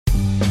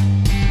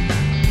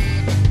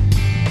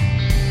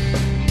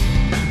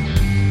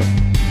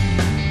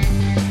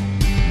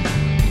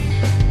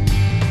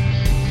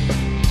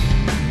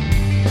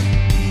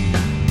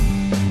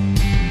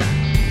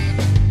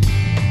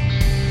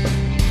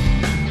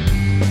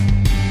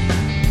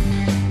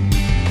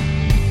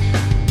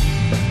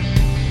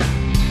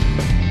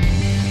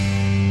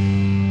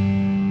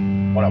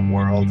up,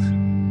 world?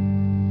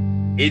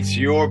 It's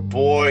your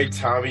boy,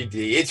 Tommy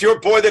D. It's your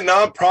boy, the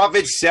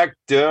nonprofit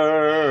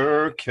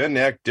sector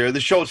connector. The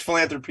show's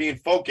Philanthropy in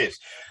Focus.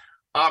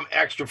 I'm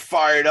extra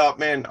fired up,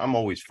 man. I'm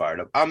always fired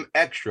up. I'm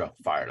extra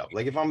fired up.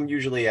 Like if I'm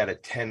usually at a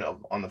 10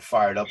 on the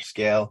fired up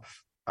scale,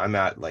 I'm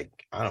at like,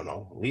 I don't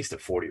know, at least a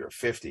 40 or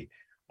 50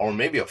 or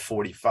maybe a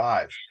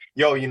 45.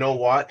 Yo, you know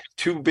what?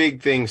 Two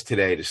big things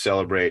today to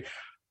celebrate.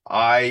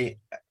 I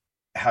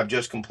have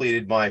just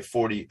completed my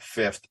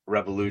 45th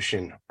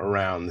revolution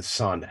around the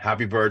sun.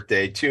 Happy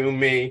birthday to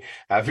me.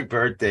 Happy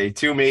birthday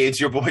to me. It's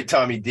your boy,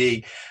 Tommy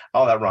D.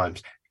 Oh, that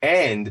rhymes.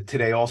 And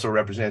today also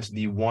represents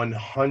the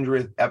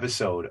 100th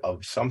episode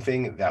of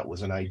something that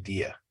was an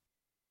idea.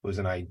 It was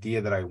an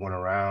idea that I went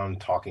around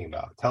talking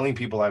about, telling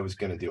people I was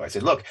going to do. I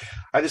said, look,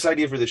 I have this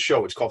idea for this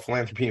show. It's called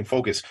Philanthropy in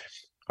Focus.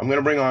 I'm going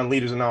to bring on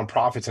leaders of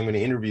nonprofits. I'm going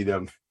to interview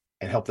them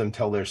and help them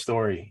tell their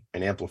story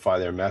and amplify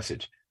their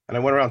message. And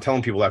I went around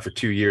telling people that for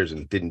 2 years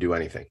and didn't do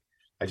anything.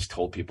 I just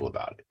told people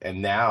about it.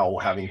 And now,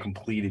 having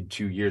completed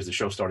 2 years, the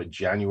show started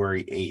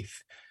January 8th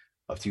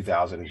of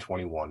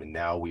 2021. And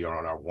now we are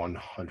on our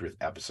 100th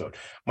episode.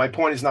 My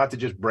point is not to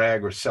just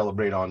brag or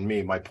celebrate on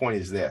me. My point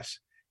is this.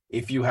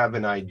 If you have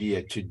an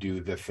idea to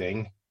do the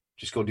thing,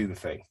 just go do the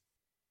thing.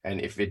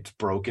 And if it's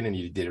broken and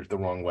you did it the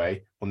wrong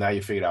way, well, now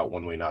you figured out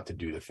one way not to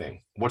do the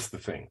thing. What's the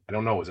thing? I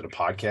don't know. Is it a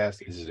podcast?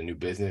 Is it a new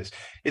business?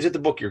 Is it the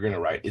book you're going to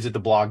write? Is it the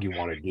blog you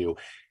want to do?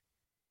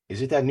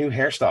 Is it that new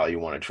hairstyle you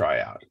want to try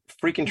out?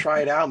 Freaking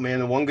try it out, man.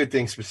 The one good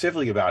thing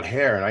specifically about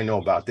hair, and I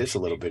know about this a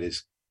little bit, is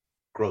it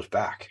grows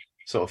back.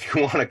 So if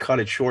you want to cut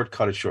it short,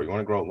 cut it short. You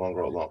want to grow it long,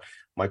 grow it long.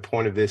 My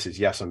point of this is,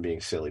 yes, I'm being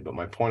silly, but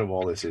my point of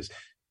all this is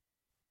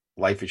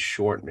life is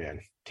short, man.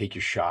 Take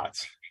your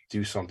shots.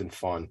 Do something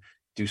fun.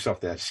 Do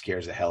something that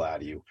scares the hell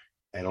out of you.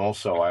 And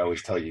also, I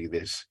always tell you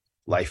this,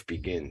 life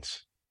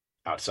begins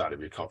outside of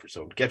your comfort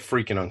zone. Get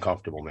freaking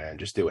uncomfortable, man.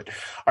 Just do it.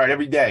 All right,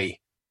 every day,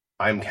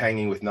 I'm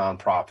hanging with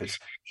nonprofits.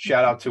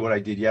 Shout out to what I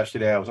did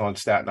yesterday. I was on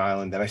Staten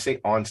Island. And I say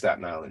on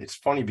Staten Island. It's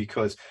funny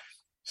because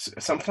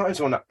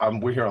sometimes when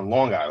we're here on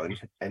Long Island,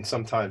 and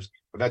sometimes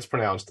that's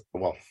pronounced,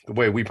 well, the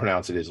way we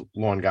pronounce it is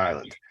Long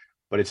Island,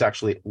 but it's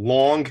actually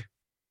Long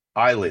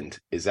Island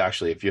is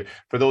actually,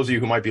 for those of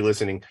you who might be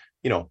listening,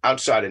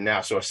 outside of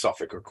Nassau,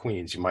 Suffolk, or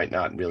Queens, you might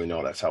not really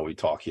know that's how we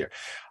talk here.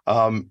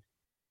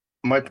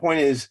 My point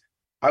is,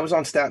 I was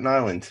on Staten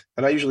Island,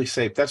 and I usually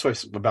say, that's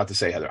what I'm about to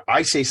say, Heather.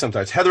 I say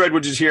sometimes, Heather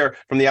Edwards is here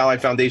from the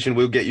Allied Foundation.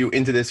 We'll get you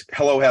into this.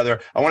 Hello, Heather.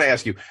 I want to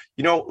ask you,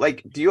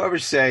 do you ever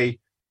say,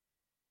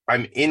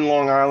 I'm in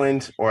Long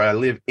Island, or I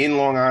live in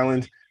Long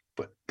Island,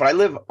 but I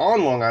live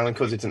on Long Island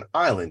because it's an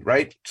island,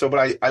 right? So,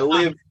 but I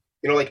live,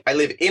 I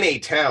live in a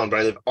town, but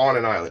I live on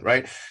an island,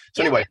 right?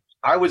 So anyway,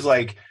 I was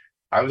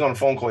on a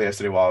phone call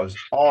yesterday while I was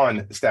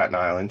on Staten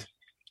Island.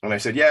 And I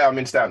said, yeah, I'm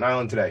in Staten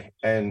Island today.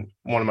 And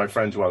one of my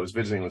friends who I was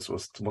visiting was,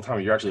 well,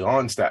 Tommy, you're actually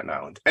on Staten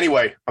Island.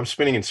 Anyway, I'm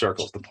spinning in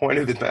circles. The point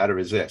of the matter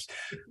is this.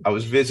 I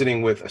was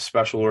visiting with a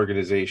special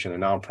organization, a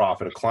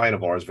nonprofit, a client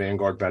of ours,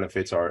 Vanguard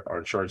Benefits, our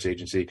insurance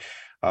agency,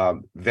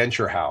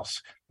 Venture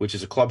House, which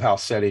is a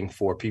clubhouse setting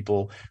for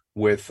people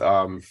with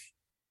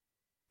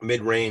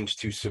mid-range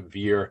to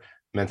severe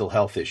mental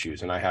health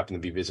issues. And I happened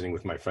to be visiting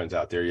with my friends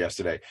out there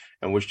yesterday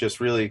and was just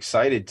really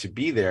excited to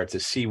be there to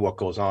see what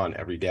goes on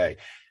every day.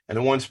 And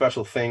the one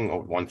special thing,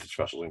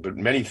 but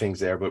many things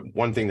there, but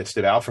one thing that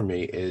stood out for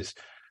me is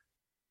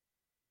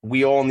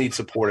we all need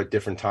support at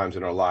different times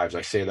in our lives.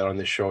 I say that on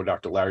this show.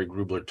 Dr. Larry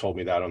Grubler told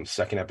me that on the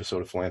second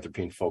episode of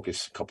Philanthropy in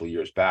Focus a couple of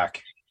years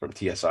back from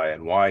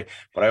TSINY.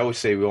 But I always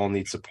say we all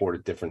need support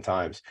at different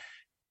times.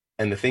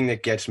 And the thing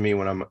that gets me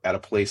when I'm at a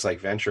place like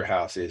Venture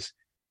House is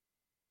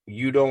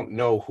you don't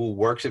know who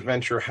works at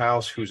Venture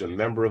House, who's a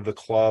member of the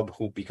club,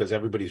 because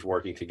everybody's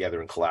working together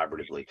and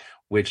collaboratively,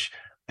 which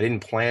I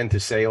didn't plan to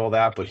say all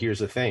that, but here's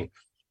the thing.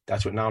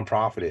 That's what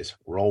nonprofit is.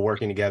 We're all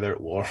working together.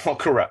 We're all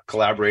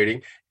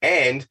collaborating.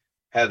 And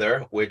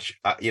Heather, which,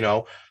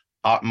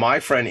 my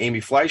friend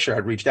Amy Fleischer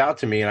had reached out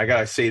to me, and I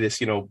got to say this,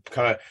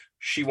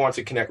 she wants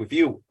to connect with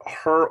you.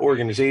 Her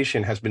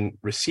organization has been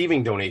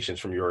receiving donations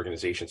from your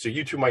organization. So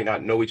you two might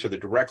not know each other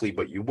directly,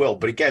 but you will.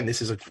 But again,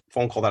 this is a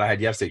phone call that I had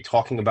yesterday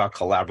talking about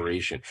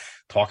collaboration,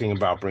 talking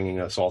about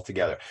bringing us all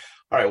together.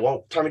 All right,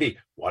 well, Tommy D,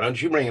 why don't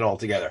you bring it all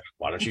together?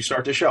 Why don't you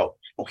start the show?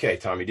 Okay,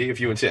 Tommy D, if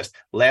you insist.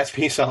 Last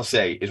piece I'll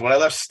say is when I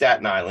left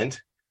Staten Island,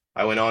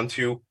 I went on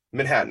to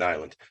Manhattan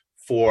Island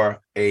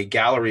for a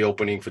gallery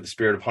opening for the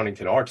Spirit of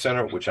Huntington Art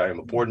Center, which I am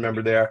a board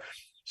member there.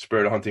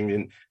 Spirit of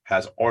Huntington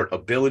has Art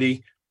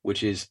Ability,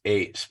 which is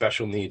a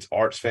special needs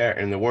arts fair.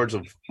 And in the words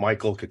of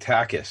Michael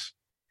Katakis,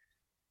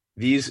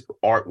 these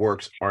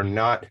artworks are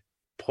not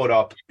put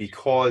up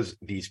because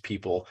these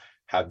people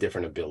have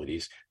different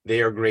abilities.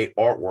 They are great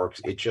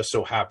artworks. It just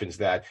so happens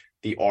that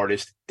the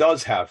artist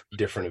does have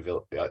different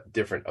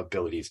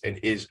abilities and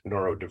is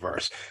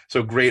neurodiverse.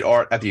 So great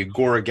art at the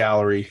Agora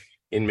Gallery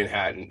in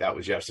Manhattan. That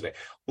was yesterday.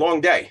 Long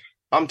day.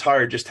 I'm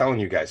tired just telling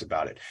you guys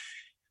about it.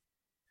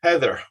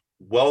 Heather,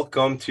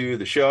 welcome to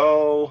the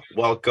show.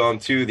 Welcome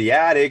to the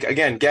attic.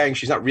 Again, gang,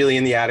 she's not really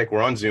in the attic.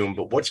 We're on Zoom,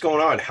 but what's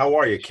going on? How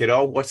are you,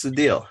 kiddo? What's the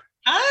deal?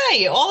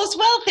 Hi, all is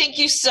well. Thank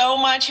you so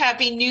much.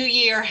 Happy New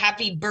Year.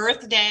 Happy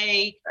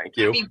birthday. Thank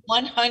you. Happy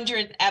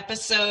 100th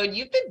episode.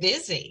 You've been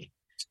busy.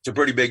 It's a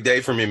pretty big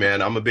day for me,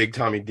 man. I'm a big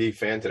Tommy D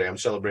fan today. I'm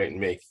celebrating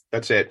me.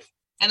 That's it.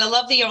 And I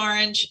love the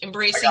orange, I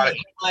embracing got the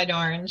it. Allied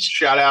orange.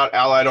 Shout out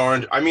Allied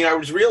Orange. I mean, I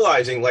was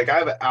realizing like I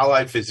have an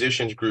Allied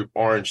Physicians Group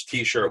orange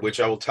t-shirt, which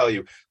I will tell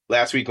you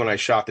last week when I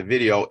shot the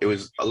video, it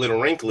was a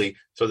little wrinkly.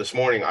 So this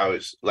morning I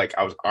was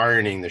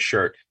ironing the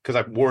shirt because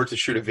I wore it to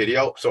shoot a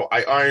video. So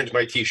I ironed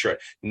my t-shirt.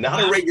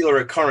 Not a regular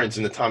occurrence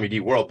in the Tommy D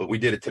world, but we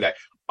did it today.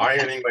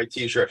 Ironing my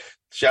t-shirt.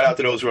 Shout out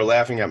to those who are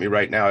laughing at me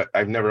right now.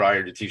 I've never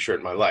ironed a t-shirt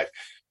in my life.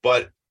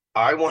 But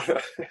I want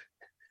to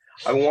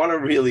I want to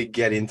really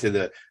get into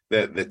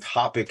the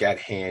topic at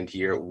hand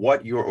here,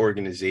 what your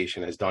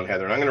organization has done,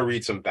 Heather. And I'm going to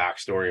read some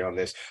backstory on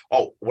this.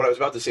 Oh, what I was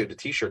about to say with the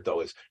t-shirt,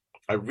 though, is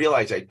I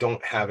realize I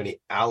don't have any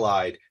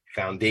Allied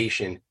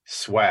Foundation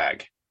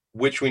swag,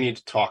 which we need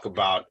to talk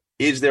about.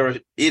 Is there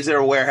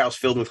a warehouse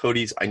filled with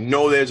hoodies? I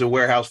know there's a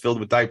warehouse filled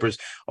with diapers,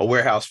 a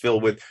warehouse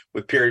filled with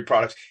period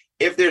products.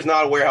 If there's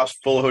not a warehouse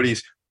full of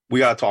hoodies, we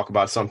got to talk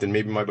about something.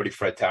 Maybe my buddy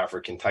Fred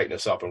Taffer can tighten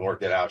us up and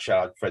work that out.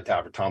 Shout out Fred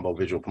Taffer, Tombow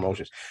Visual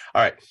Promotions.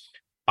 All right.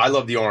 I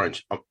love the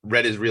orange.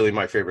 Red is really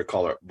my favorite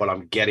color, but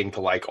I'm getting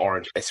to like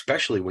orange,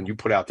 especially when you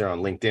put out there on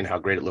LinkedIn how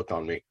great it looked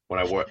on me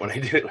when I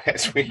did it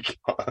last week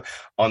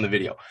on the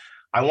video.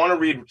 I want to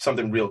read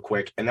something real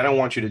quick, and then I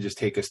want you to just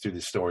take us through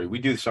the story. We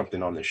do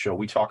something on this show.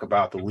 We talk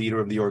about the leader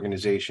of the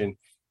organization.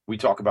 We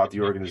talk about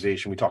the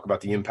organization. We talk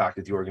about the impact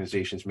that the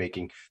organization is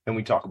making. Then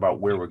we talk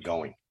about where we're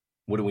going.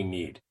 What do we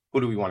need? Who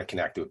do we want to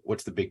connect with?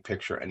 What's the big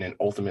picture? And then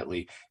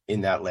ultimately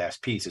in that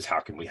last piece is how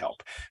can we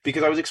help?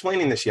 Because I was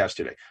explaining this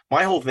yesterday.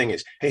 My whole thing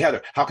is, hey,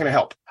 Heather, how can I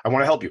help? I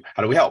want to help you.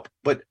 How do we help?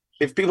 But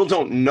if people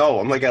don't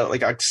know, I'm like an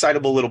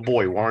excitable little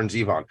boy, Warren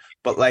Zevon.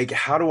 But like,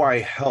 how do I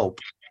help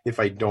if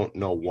I don't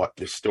know what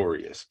the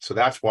story is? So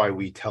that's why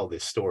we tell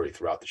this story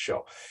throughout the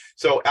show.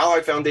 So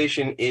Allied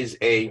Foundation is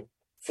a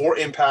for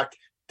impact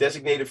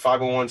designated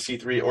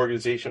 501c3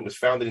 organization. It was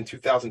founded in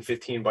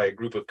 2015 by a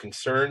group of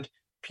concerned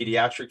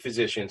pediatric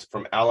physicians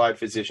from Allied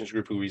Physicians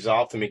Group who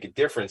resolved to make a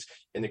difference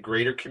in the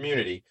greater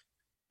community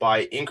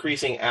by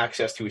increasing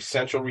access to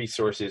essential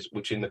resources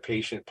which in their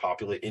patient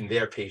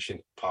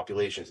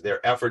populations.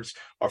 Their efforts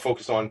are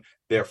focused on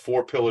their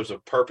 4 pillars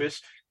of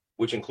purpose,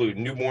 which include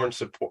newborn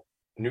support,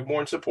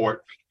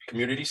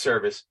 community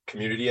service,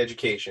 community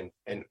education,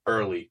 and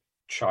early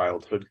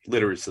childhood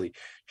literacy.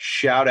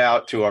 Shout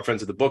out to our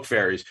friends at the Book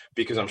Fairies,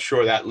 because I'm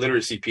sure that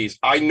literacy piece,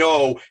 I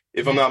know,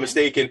 if I'm not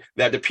mistaken,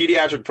 that the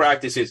pediatric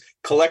practices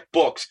collect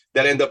books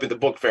that end up in the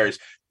Book Fairies.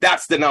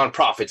 That's the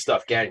nonprofit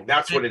stuff, gang.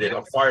 That's what it is.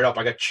 I'm fired up.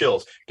 I got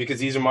chills because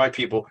these are my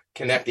people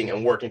connecting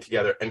and working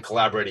together and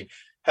collaborating.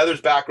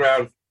 Heather's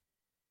background,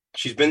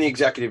 she's been the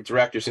executive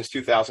director since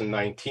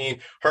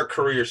 2019. Her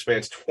career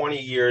spans 20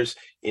 years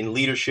in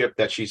leadership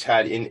that she's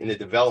had in the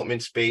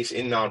development space,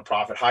 in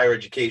nonprofit, higher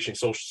education,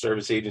 social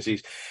service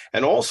agencies,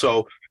 and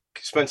also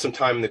spent some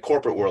time in the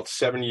corporate world,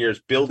 7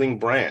 years building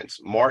brands,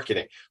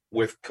 marketing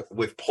with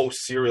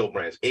post-serial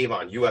brands,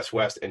 Avon, US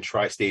West, and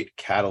Tri-State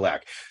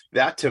Cadillac.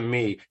 That to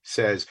me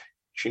says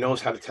she knows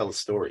how to tell a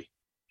story.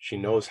 She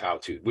knows how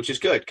to, which is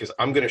good because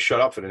I'm going to shut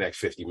up for the next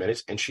 50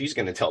 minutes and she's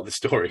going to tell the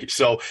story.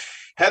 So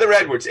Heather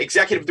Edwards,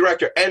 executive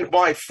director, and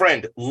my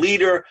friend,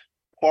 leader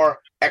par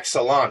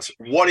excellence.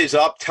 What is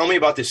up? Tell me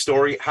about this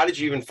story. How did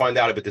you even find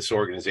out about this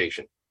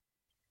organization?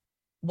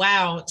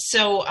 Wow.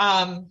 So,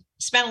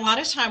 spent a lot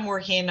of time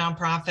working in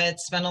nonprofits,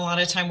 spent a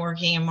lot of time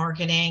working in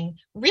marketing,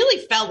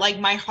 really felt like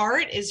my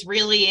heart is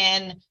really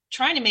in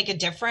trying to make a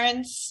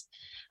difference,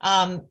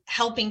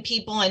 helping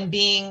people and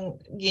being,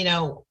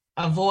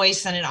 a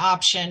voice and an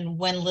option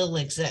when little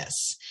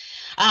exists.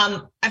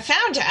 I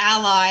found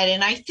Allied,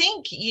 and I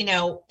think,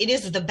 it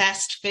is the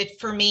best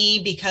fit for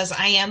me because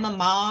I am a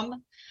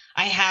mom.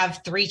 I have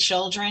 3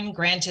 children,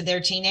 granted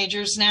they're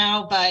teenagers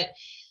now, but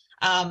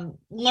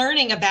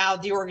learning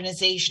about the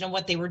organization and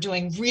what they were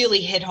doing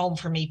really hit home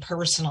for me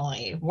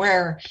personally,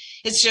 where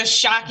it's just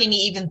shocking to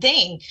even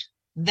think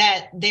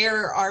that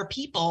there are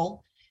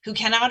people who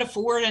cannot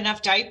afford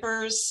enough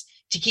diapers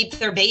to keep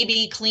their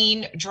baby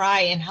clean,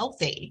 dry, and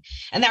healthy.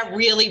 And that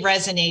really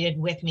resonated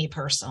with me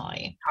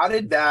personally.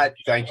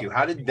 Thank you.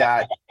 How did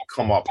that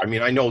come up? I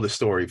mean, I know the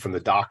story from the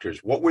doctors.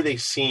 What were they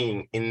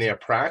seeing in their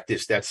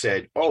practice that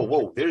said, oh,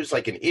 whoa, there's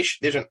like an issue,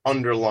 there's an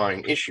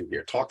underlying issue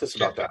here. Talk to us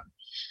about that.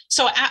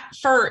 So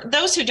for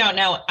those who don't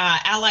know,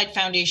 Allied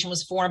Foundation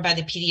was formed by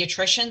the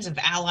pediatricians of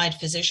Allied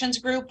Physicians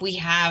Group. We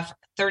have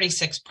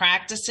 36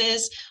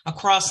 practices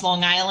across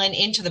Long Island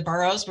into the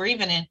boroughs. We're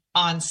even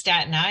on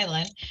Staten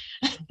Island.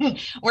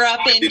 We're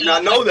up in. I did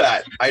not know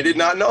that. I did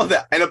not know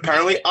that. And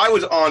apparently I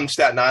was on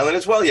Staten Island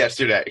as well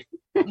yesterday.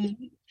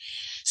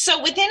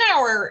 So within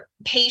our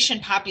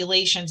patient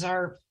populations,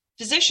 our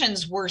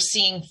physicians were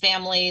seeing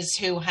families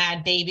who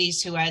had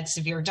babies who had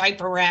severe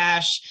diaper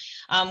rash.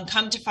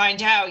 Come to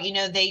find out,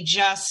 they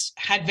just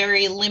had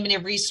very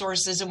limited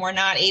resources and were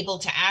not able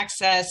to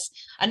access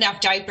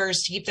enough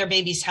diapers to keep their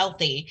babies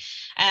healthy.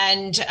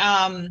 And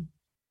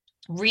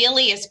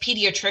really, as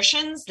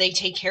pediatricians, they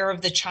take care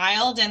of the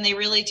child and they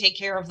really take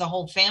care of the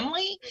whole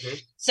family. Mm-hmm.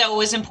 So it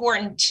was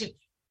important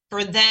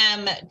for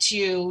them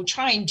to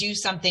try and do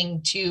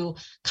something to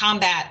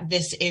combat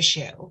this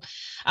issue.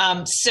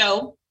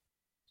 So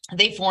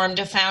they formed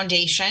a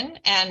foundation,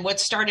 and what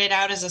started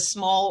out as a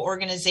small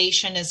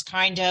organization is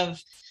kind of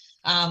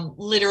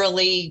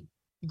literally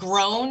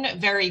grown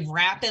very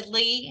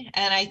rapidly.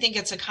 And I think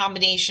it's a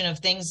combination of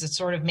things that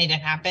sort of made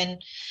it happen.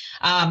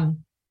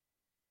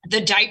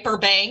 The Diaper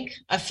Bank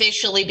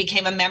officially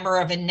became a member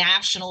of a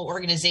national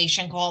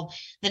organization called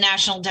the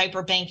National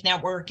Diaper Bank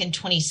Network in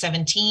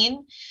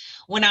 2017.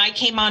 When I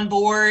came on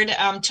board,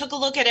 took a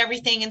look at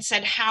everything and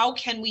said, how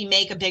can we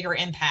make a bigger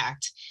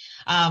impact?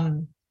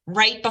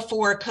 Right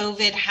before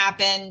COVID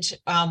happened,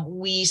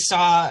 we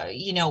saw,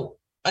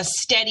 a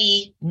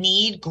steady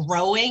need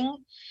growing.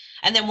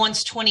 And then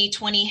once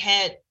 2020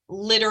 hit,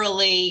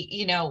 literally,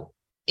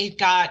 it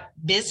got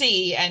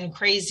busy and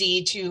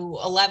crazy to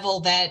a level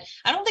that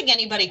I don't think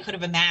anybody could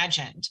have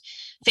imagined.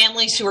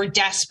 Families who were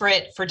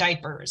desperate for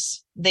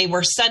diapers. They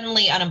were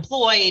suddenly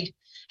unemployed,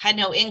 had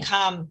no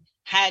income,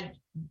 had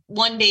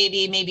one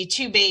baby, maybe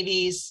two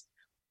babies,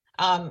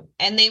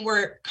 and they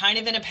were kind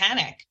of in a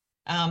panic.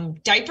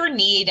 Diaper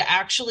need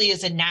actually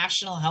is a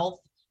national health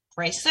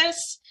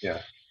crisis. Yeah.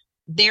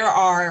 There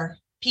are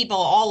people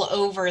all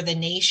over the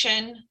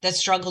nation that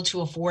struggle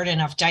to afford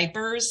enough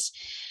diapers.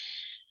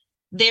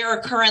 There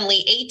are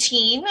currently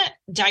 18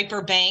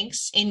 diaper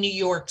banks in New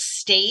York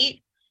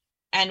State,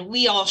 and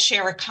we all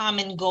share a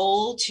common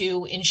goal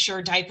to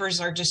ensure diapers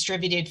are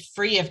distributed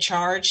free of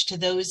charge to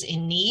those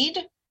in need.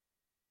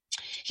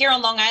 Here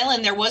on Long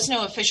Island, there was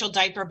no official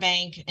diaper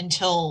bank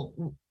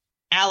until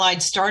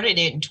Allied started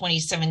it in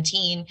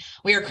 2017.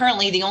 We are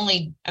currently the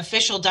only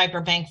official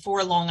diaper bank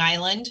for Long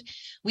Island.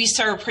 We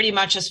serve pretty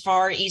much as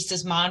far east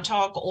as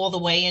Montauk, all the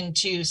way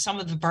into some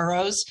of the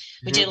boroughs.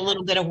 We did a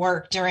little bit of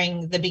work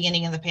during the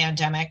beginning of the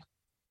pandemic.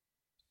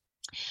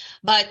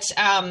 But,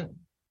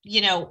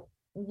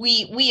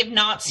 we have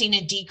not seen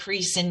a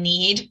decrease in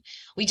need.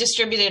 We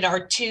distributed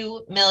our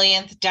 2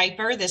 millionth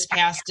diaper this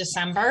past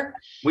December.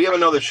 We have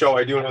another show.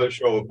 I do another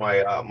show with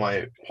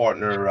my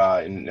partner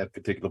in that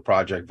particular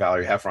project,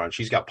 Valerie Heffron.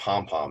 She's got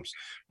pom-poms.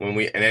 And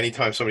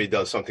anytime somebody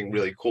does something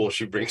really cool,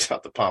 she brings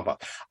out the pom-pom.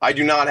 I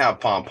do not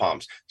have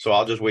pom-poms, so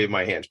I'll just wave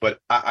my hands. But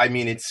I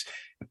mean, it's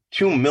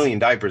 2 million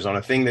diapers on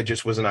a thing that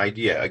just was an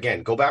idea.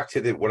 Again, go back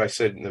to what I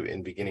said in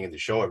the beginning of the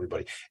show,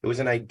 everybody. It was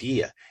an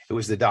idea. It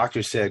was the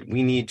doctor said,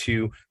 we need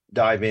to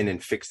dive in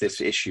and fix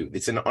this issue.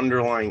 It's an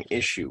underlying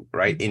issue,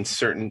 right? In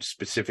certain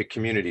specific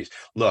communities.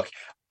 Look,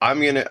 I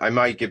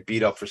might get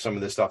beat up for some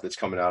of the stuff that's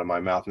coming out of my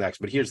mouth next,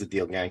 but here's the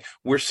deal, gang.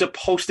 We're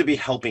supposed to be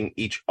helping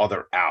each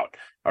other out.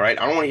 All right.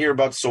 I don't want to hear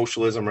about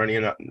socialism or any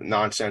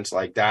nonsense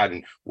like that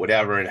and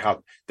whatever. And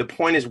how the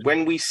point is,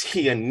 when we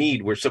see a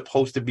need, we're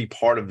supposed to be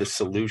part of the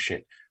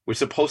solution. We're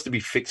supposed to be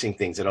fixing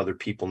things that other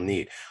people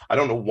need. I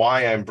don't know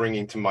why I'm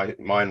bringing to my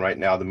mind right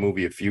now the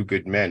movie A Few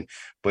Good Men,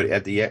 but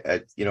at the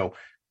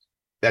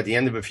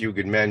end of A Few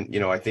Good Men,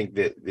 I think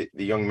that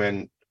the young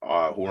men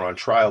who are on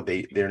trial,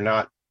 they're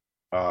not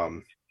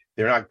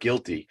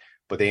guilty,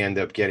 but they end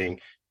up getting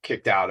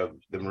kicked out of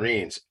the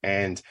Marines.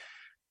 And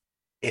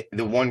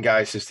the one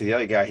guy says to the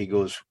other guy, he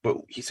goes, but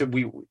he said,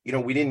 we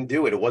didn't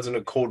do it. It wasn't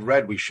a code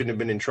red. We shouldn't have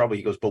been in trouble.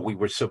 He goes, but we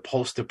were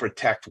supposed to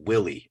protect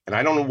Willie. And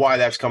I don't know why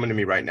that's coming to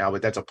me right now,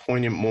 but that's a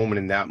poignant moment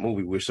in that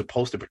movie. We're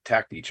supposed to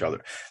protect each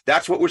other.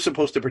 That's what we're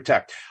supposed to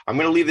protect. I'm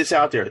going to leave this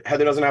out there.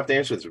 Heather doesn't have to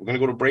answer this. We're going to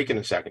go to break in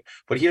a second.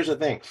 But here's the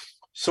thing.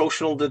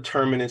 Social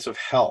determinants of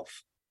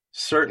health.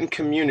 Certain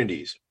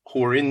communities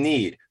who are in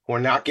need, who are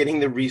not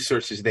getting the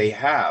resources they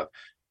have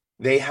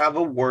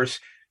a worse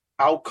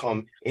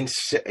outcome in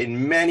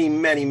many,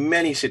 many,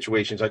 many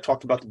situations. I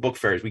talked about the book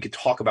fairs. We could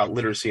talk about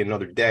literacy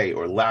another day,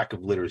 or lack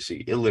of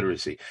literacy,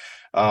 illiteracy,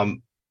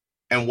 and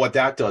what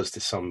that does to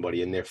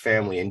somebody and their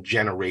family and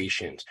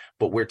generations.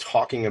 But we're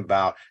talking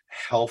about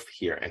health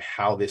here and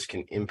how this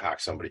can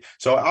impact somebody.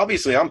 So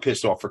obviously I'm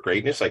pissed off for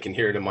greatness. I can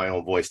hear it in my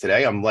own voice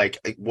today. I'm like,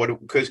 what?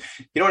 Because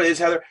you know what it is,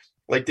 Heather?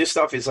 Like, this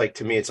stuff is like,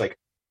 to me, it's like,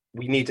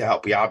 we need to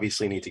help. We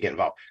obviously need to get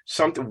involved.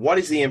 What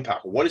is the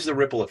impact? What is the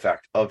ripple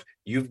effect of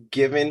you've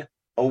given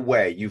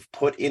away, you've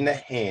put in the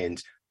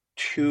hands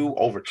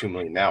over 2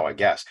 million now, I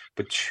guess,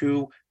 but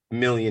 2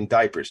 million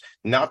diapers.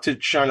 Not to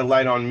shine a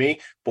light on me,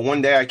 but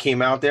one day I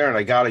came out there and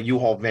I got a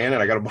U-Haul van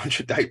and I got a bunch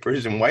of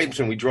diapers and wipes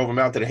and we drove them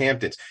out to the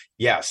Hamptons.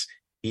 Yes,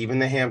 even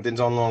the Hamptons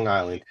on Long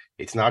Island.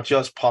 It's not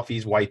just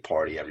Puffy's white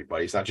party,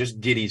 everybody. It's not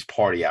just Diddy's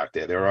party out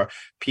there. There are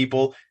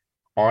people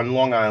on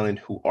Long Island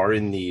who are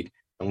in need,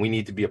 and we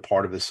need to be a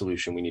part of the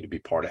solution. We need to be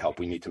part of help.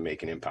 We need to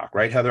make an impact.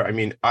 Right, Heather? I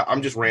mean,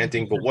 I'm just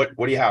ranting, but what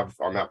do you have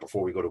on that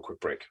before we go to a quick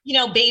break?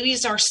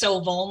 Babies are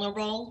so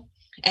vulnerable,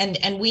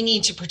 and we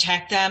need to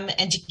protect them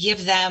and to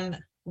give them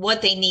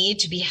what they need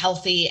to be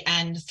healthy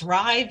and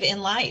thrive in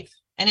life.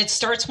 And it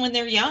starts when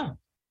they're young.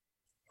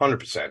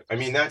 100%. I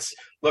mean, that's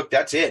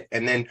it.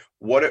 And then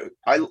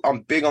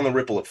I'm big on the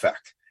ripple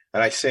effect.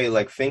 And I say,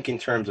 like, think in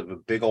terms of a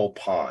big old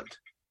pond.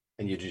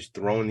 And you're just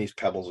throwing these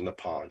pebbles in the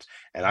ponds.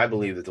 And I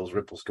believe that those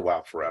ripples go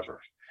out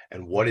forever.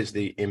 and what is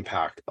the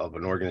impact of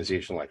an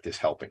organization like this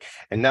helping.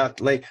 And now,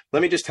 let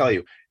me just tell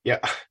you,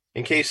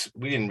 in case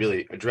we didn't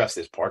really address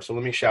this part, so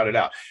let me shout it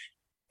out.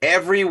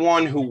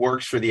 Everyone who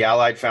works for the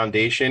Allied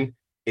Foundation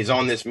is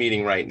on this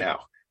meeting right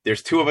now.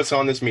 There's 2 of us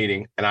on this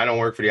meeting, and I don't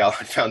work for the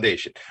Allied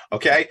Foundation.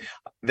 Okay?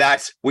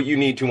 That's what you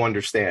need to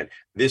understand.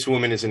 This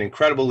woman is an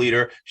incredible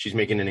leader. She's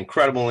making an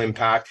incredible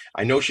impact.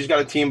 I know she's got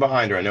a team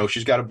behind her. I know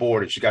she's got a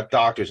board, and she's got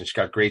doctors, and she's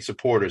got great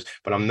supporters,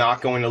 but I'm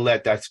not going to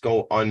let that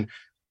go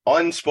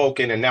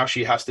unspoken, and now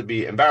she has to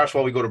be embarrassed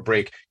while we go to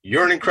break.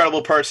 You're an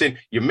incredible person.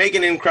 You're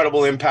making an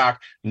incredible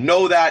impact.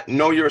 Know that.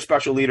 Know you're a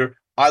special leader.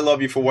 I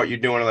love you for what you're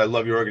doing, and I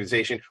love your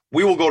organization.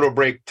 We will go to a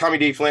break. Tommy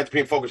D, Philanthropy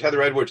and Focus,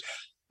 Heather Edwards,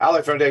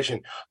 Allied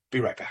Foundation. Be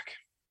right back.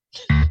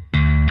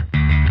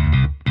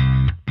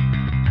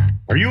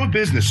 Are you a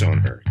business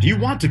owner? Do you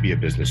want to be a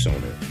business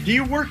owner? Do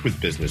you work with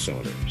business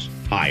owners?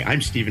 Hi,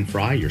 I'm Stephen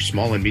Fry, your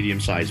small and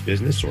medium-sized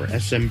business, or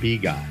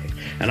SMB guy,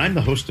 and I'm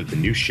the host of the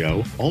new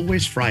show,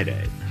 Always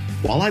Friday.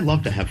 While I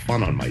love to have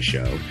fun on my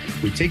show,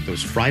 we take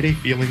those Friday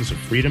feelings of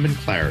freedom and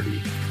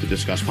clarity to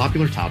discuss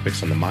popular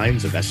topics on the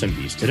minds of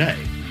SMBs today.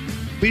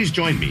 Please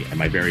join me and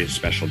my various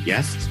special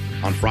guests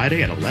on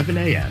Friday at 11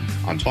 a.m.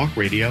 on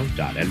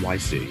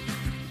talkradio.nyc.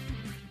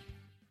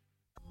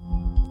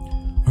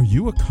 Are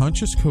you a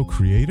conscious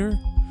co-creator?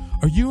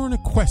 Are you on a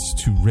quest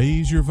to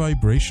raise your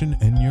vibration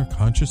and your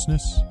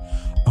consciousness?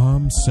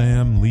 I'm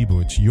Sam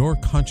Leibowitz, your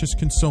conscious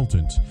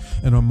consultant,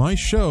 and on my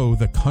show,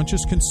 The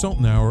Conscious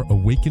Consultant Hour,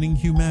 Awakening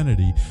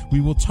Humanity, we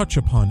will touch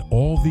upon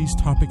all these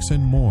topics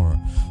and more.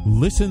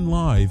 Listen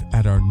live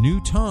at our new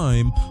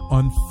time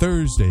on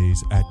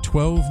Thursdays at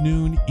 12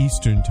 noon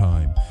Eastern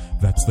Time.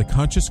 That's The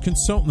Conscious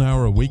Consultant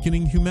Hour,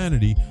 Awakening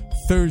Humanity,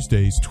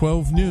 Thursdays,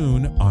 12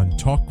 noon on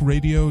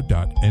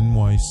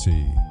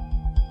talkradio.nyc.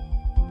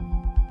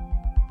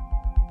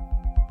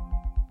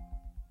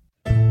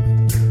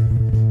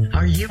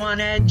 Are you on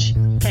edge?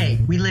 Hey,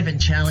 we live in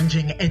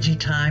challenging, edgy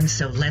times,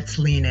 so let's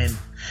lean in.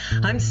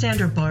 I'm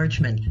Sandra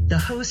Bargman, the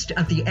host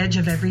of The Edge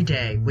of Every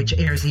Day, which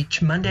airs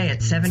each Monday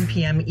at 7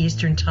 p.m.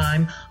 Eastern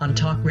Time on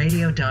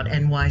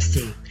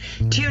talkradio.nyc.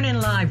 Tune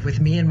in live with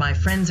me and my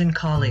friends and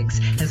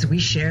colleagues as we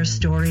share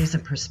stories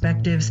and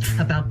perspectives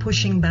about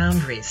pushing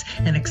boundaries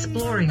and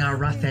exploring our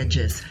rough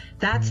edges.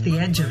 That's The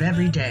Edge of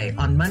Every Day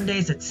on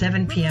Mondays at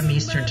 7 p.m.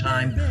 Eastern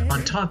Time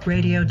on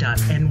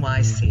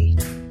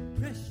talkradio.nyc.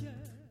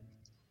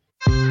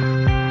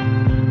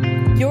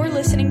 You're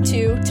listening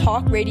to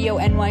Talk Radio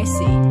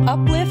NYC.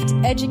 Uplift,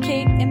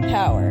 educate,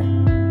 empower.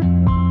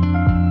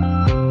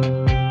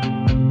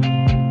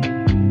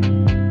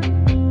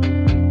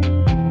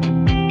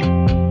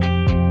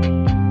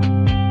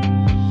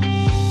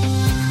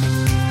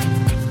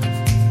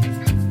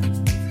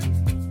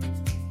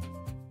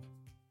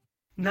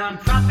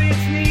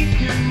 Nonprofits need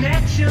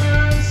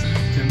connections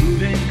to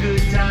move in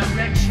good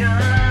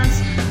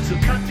directions. So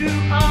cut through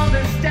all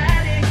the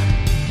static.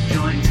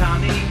 Join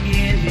Tommy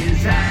in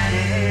his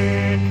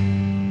attic.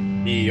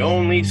 The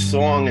only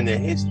song in the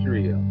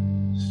history of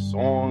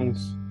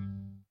songs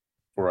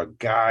for a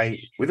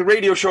guy with a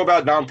radio show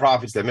about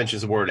nonprofits that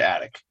mentions the word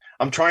attic.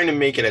 I'm trying to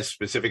make it as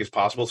specific as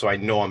possible so I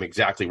know I'm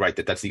exactly right,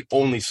 that's the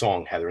only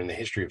song, Heather, in the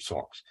history of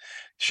songs.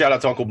 Shout out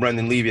to Uncle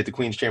Brendan Levy at the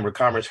Queen's Chamber of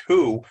Commerce,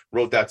 who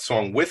wrote that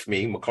song with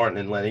me, McCartney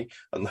and Lennon.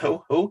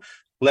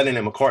 Lennon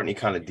and McCartney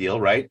kind of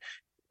deal, right?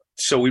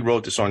 So we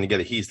wrote the song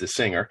together. He's the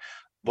singer.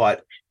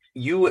 But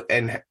you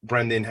and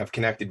Brendan have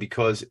connected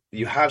because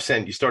you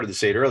started to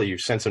say it earlier, you've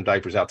sent some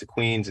diapers out to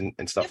Queens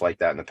and stuff like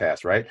that in the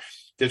past, right?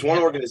 There's one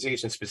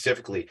organization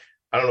specifically,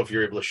 I don't know if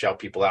you're able to shout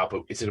people out,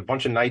 but is it a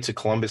bunch of Knights of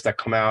Columbus that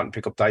come out and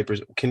pick up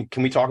diapers? Can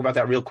we talk about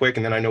that real quick?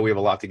 And then I know we have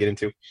a lot to get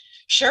into.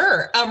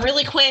 Sure.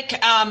 Really quick.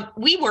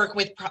 We work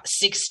with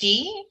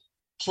 60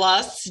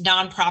 plus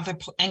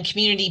nonprofit and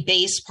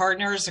community-based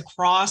partners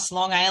across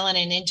Long Island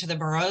and into the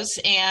boroughs.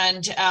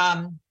 And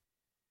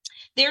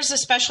there's a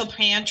special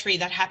pantry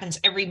that happens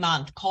every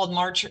month called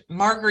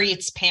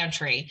Marguerite's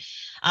Pantry.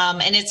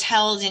 And it's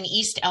held in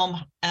East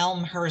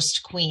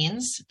Elmhurst,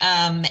 Queens.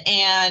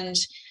 And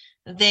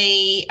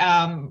they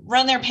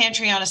run their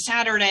pantry on a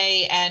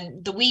Saturday.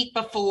 And the week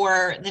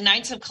before, the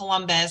Knights of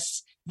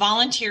Columbus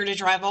volunteer to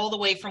drive all the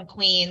way from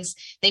Queens.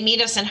 They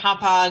meet us in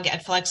Hauppauge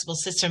at Flexible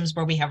Systems,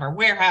 where we have our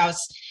warehouse.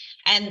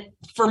 And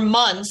for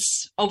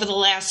months, over the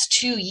last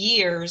 2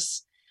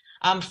 years,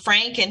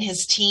 Frank and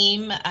his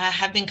team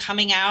have been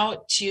coming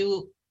out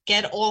to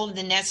get all of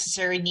the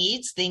necessary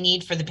needs they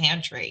need for the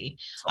pantry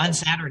on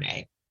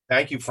Saturday.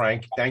 Thank you,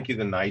 Frank. Thank you,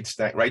 the Knights.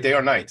 Right, they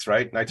are Knights,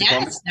 right? Knights of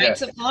Columbus?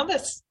 Knights of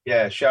Columbus.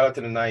 Yeah, shout out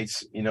to the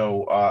Knights. You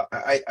know,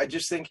 I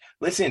just think,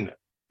 listen,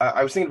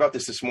 I was thinking about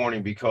this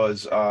morning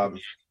because,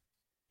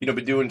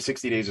 been doing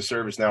 60 days of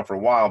service now for a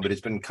while, but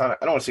it's been kind of,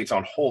 I don't want to say it's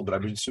on hold, but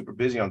I've been super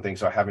busy on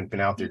things, so I haven't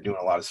been out there doing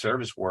a lot of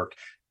service work.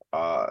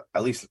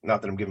 At least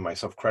not that I'm giving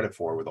myself credit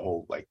for with the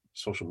whole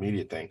social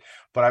media thing.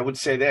 But I would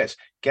say this,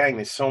 gang,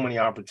 there's so many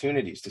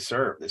opportunities to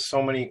serve. There's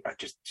so many,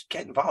 just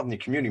get involved in the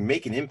community,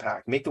 make an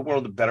impact, make the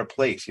world a better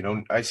place.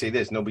 I say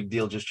this, no big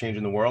deal, just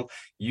changing the world.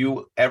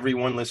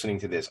 Everyone listening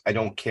to this, I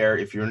don't care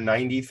if you're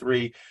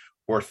 93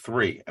 or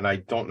 3. And I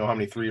don't know how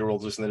many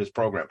 3-year-olds listen to this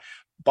program,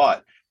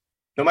 but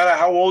no matter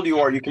how old you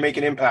are, you can make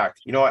an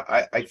impact. You know,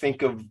 I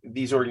think of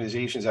these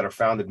organizations that are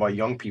founded by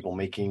young people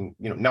making,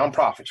 you know,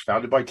 nonprofits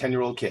founded by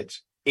 10-year-old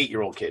kids,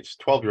 8-year-old kids,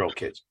 12-year-old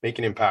kids, make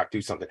an impact,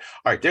 do something.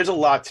 All right, there's a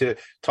lot to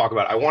talk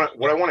about.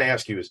 What I want to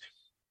ask you is,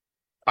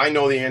 I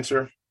know the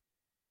answer,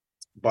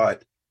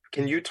 but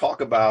can you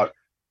talk about,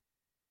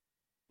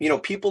 you know,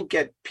 people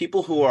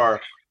who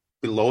are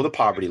below the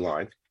poverty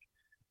line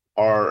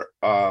are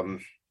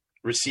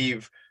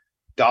receive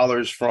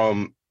dollars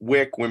from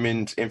WIC,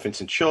 Women's,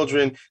 Infants, and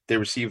Children. They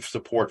receive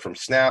support from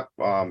SNAP,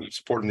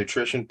 Support and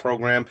Nutrition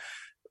Program,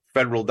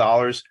 federal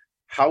dollars.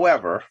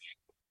 However,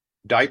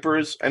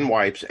 diapers and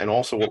wipes, and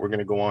also what we're going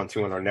to go on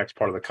to in our next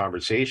part of the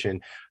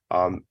conversation,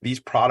 these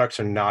products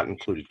are not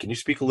included. Can you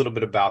speak a little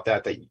bit about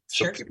that?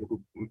 Sure.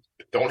 People who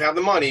don't have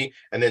the money,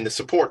 and then the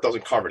support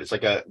doesn't cover it. It's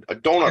like a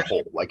donut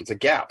hole, like it's a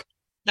gap.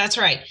 That's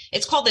right.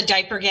 It's called the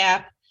diaper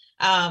gap.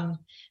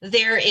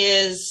 There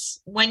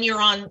is, when you're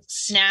on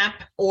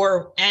SNAP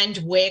and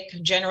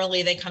WIC,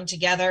 generally they come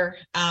together.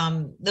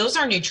 Those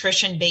are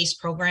nutrition-based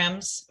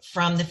programs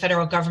from the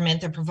federal government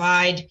that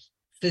provide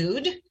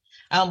food,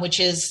 which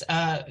is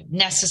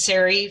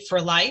necessary for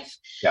life.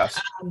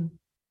 Yes.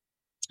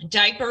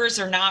 Diapers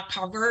are not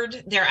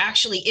covered. There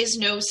actually is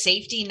no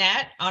safety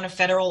net on a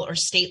federal or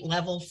state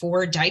level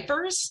for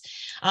diapers.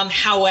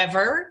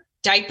 However,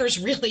 diapers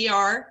really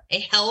are a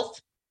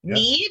health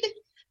need.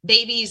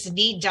 Babies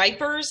need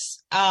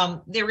diapers.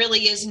 There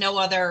really is no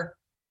other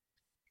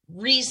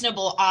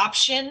reasonable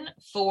option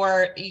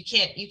for, you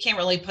can't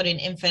really put an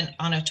infant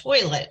on a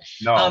toilet.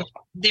 No.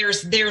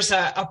 There's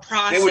a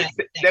process.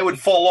 They would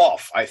fall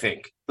off, I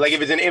think. Like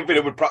if it's an infant,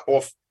 it would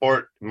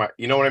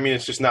you know what I mean?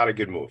 It's just not a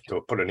good move to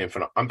put an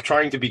infant on. I'm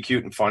trying to be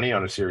cute and funny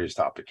on a serious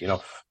topic, you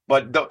know,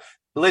 but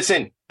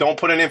listen, don't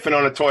put an infant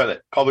on a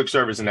toilet. Public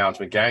service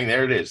announcement, gang.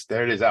 There it is.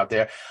 There it is out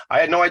there. I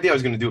had no idea I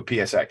was going to do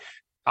a PSA.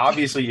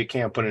 Obviously, you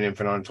can't put an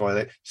infant on a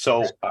toilet.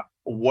 So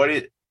what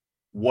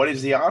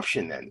is the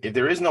option then? If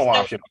there is no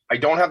option, I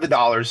don't have the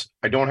dollars,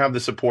 I don't have the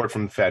support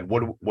from the Fed. What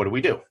do we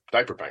do?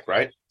 Diaper bank,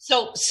 right?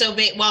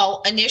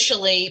 Well,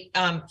 initially,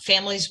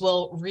 families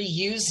will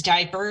reuse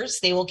diapers.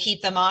 They will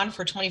keep them on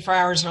for 24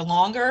 hours or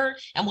longer.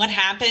 And what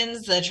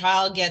happens? The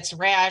child gets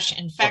rash,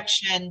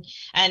 infection,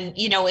 and,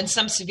 you know, in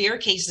some severe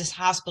cases,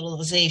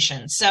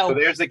 hospitalization. So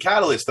there's the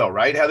catalyst though,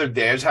 right, Heather?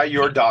 There's how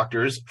your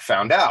doctors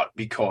found out,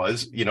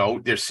 because, you know,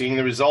 they're seeing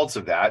the results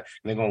of that.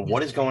 And they're going,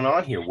 what is going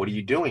on here? What are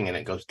you doing? And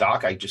it goes,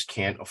 Doc, I just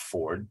can't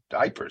afford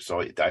diapers.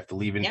 So I have to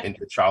leave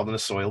the child in a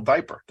soiled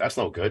diaper. That's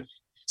no good.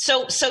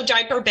 So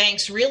diaper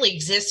banks really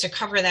exist to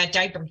cover that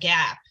diaper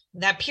gap,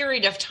 that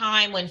period of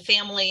time when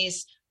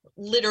families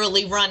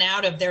literally run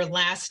out of their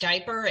last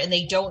diaper and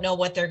they don't know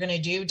what they're going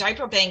to do.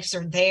 Diaper banks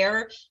are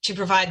there to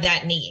provide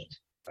that need.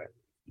 Right.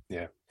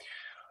 Yeah.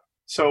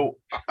 So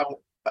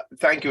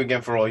thank you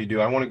again for all you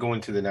do. I want to go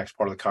into the next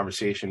part of the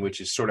conversation,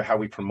 which is sort of how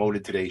we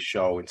promoted today's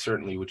show, and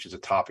certainly which is a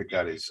topic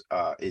that is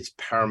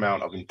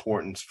paramount of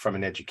importance from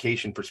an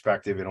education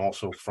perspective and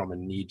also from a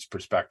needs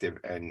perspective,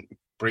 and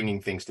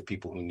bringing things to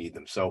people who need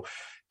them. So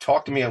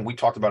talk to me, and we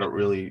talked about it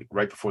really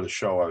right before the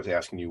show. I was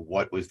asking you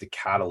what was the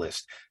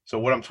catalyst. So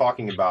what I'm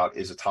talking about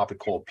is a topic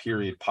called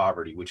period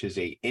poverty, which is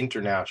a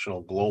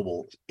international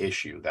global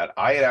issue that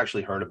I had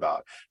actually heard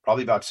about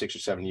probably about 6 or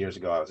 7 years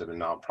ago. I was at a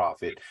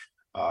nonprofit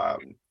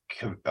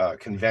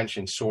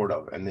convention, sort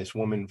of, and this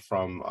woman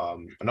from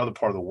another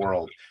part of the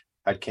world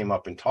had came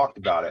up and talked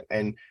about it.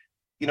 And,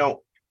 you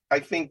know, I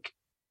think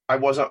I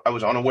was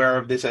unaware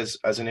of this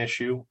as an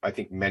issue. I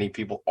think many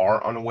people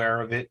are unaware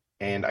of it.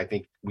 And I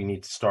think we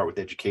need to start with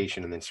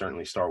education, and then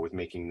certainly start with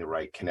making the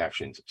right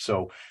connections.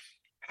 So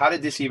how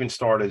did this even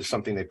start as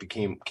something that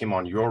came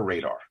on your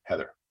radar,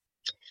 Heather?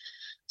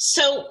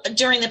 So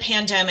during the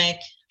pandemic,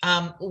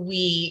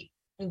 we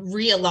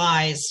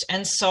realized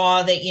and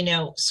saw that, you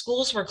know,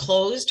 schools were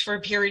closed for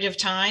a period of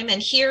time. And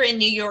here in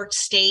New York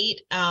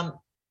State,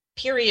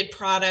 period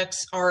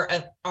products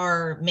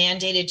are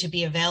mandated to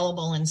be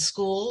available in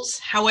schools.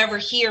 However,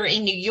 here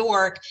in New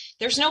York,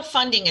 there's no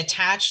funding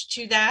attached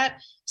to that.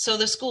 So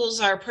the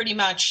schools are pretty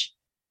much,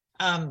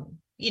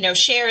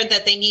 shared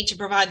that they need to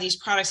provide these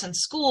products in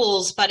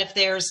schools. But if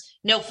there's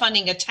no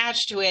funding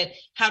attached to it,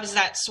 how does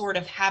that sort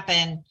of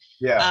happen?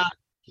 Yeah.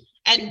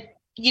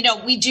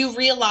 We do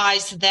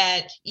realize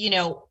that,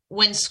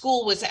 when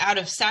school was out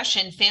of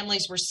session,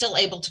 families were still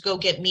able to go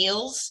get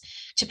meals,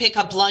 to pick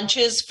up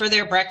lunches for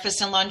their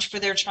breakfast and lunch for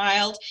their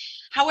child.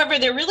 However,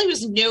 there really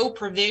was no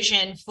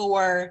provision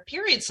for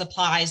period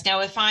supplies. Now,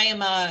 if I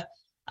am a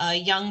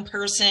young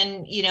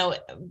person,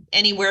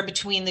 anywhere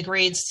between the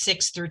grades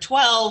 6 through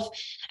 12,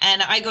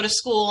 and I go to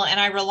school and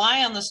I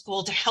rely on the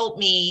school to help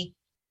me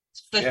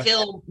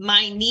fulfill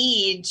my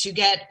need to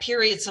get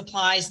period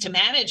supplies to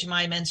manage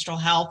my menstrual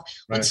health.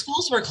 Right. When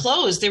schools were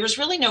closed, there was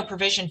really no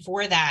provision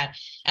for that.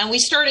 And we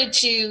started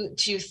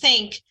to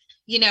think,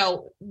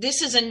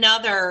 this is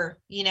another,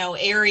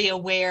 area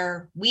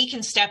where we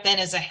can step in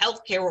as a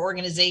healthcare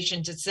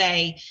organization to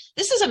say,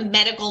 this is a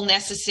medical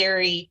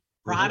necessary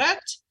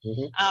product.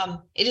 Mm-hmm.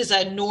 It is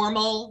a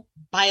normal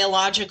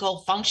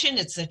biological function.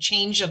 It's a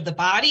change of the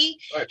body.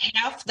 Right.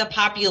 Half the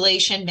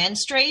population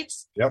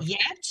menstruates, yet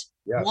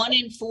 1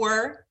 in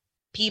 4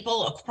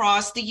 people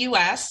across the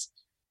U.S.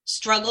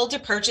 struggled to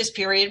purchase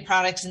period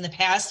products in the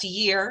past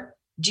year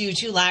due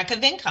to lack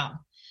of income.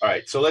 All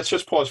right, so let's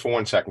just pause for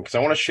 1 second because I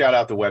want to shout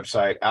out the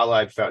website,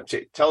 Allied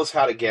Foundation. Tell us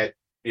how to get,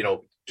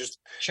 just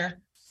sure.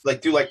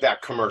 Do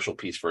that commercial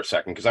piece for a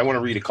second because I want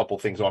to read a couple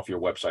things off your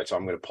website, so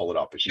I'm going to pull it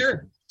up.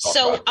 Sure.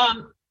 So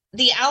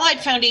the Allied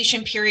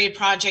Foundation Period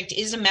Project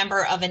is a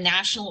member of a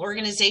national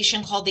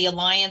organization called the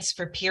Alliance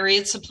for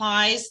Period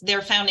Supplies.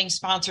 Their founding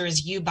sponsor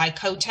is U by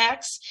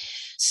Kotex.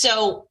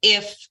 So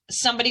if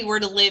somebody were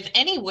to live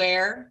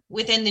anywhere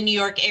within the New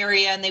York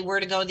area and they were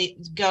to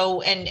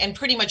go and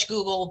pretty much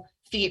Google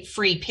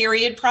free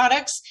period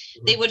products,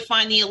 they would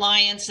find the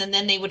Alliance, and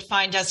then they would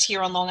find us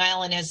here on Long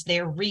Island as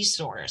their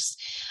resource.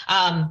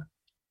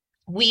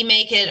 We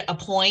make it a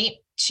point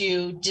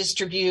to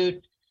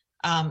distribute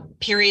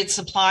period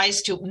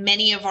supplies to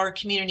many of our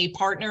community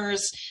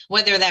partners,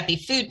 whether that be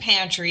food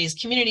pantries,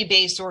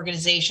 community-based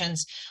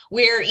organizations.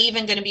 We're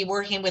even going to be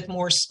working with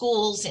more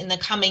schools in the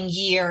coming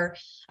year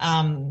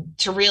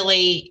to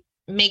really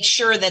make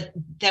sure that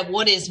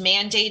what is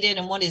mandated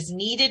and what is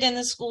needed in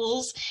the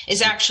schools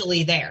is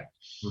actually there.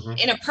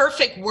 In a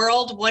perfect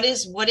world, what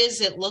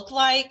does it look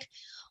like?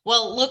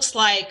 Well, it looks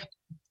like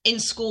in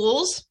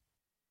schools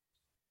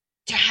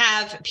to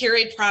have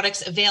period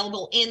products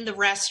available in the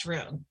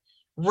restroom,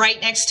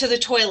 right next to the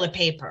toilet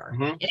paper.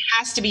 It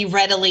has to be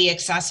readily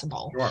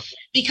accessible. Sure.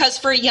 Because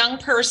for a young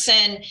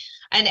person,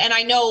 and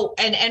I know,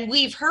 and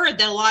we've heard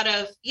that a lot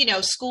of,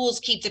 schools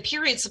keep the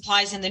period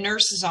supplies in the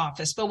nurse's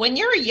office, but when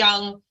you're a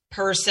young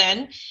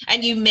person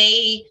and you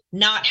may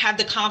not have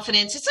the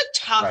confidence, it's a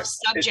tough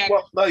subject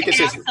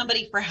to ask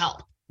somebody for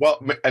help. Well,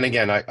 and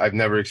again, I've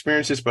never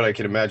experienced this, but I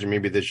can imagine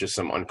maybe there's just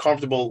some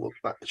uncomfortable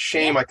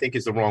shame, I think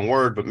is the wrong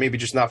word, but maybe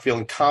just not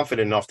feeling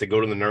confident enough to go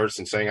to the nurse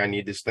and saying, I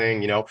need this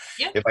thing,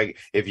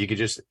 if you could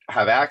just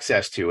have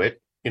access to it,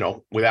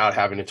 without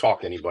having to talk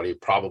to anybody,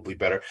 probably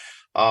better.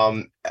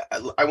 I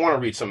want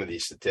to read some of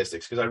these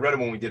statistics because I read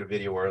them when we did a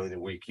video earlier in the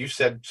week. You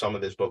said some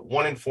of this, but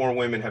 1 in 4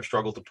 women have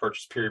struggled to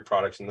purchase period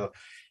products in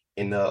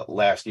the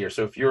last year.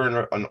 So if you're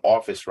in an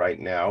office right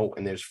now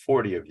and there's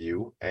 40 of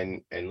you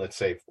and let's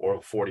say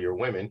 40 are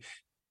women,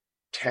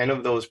 10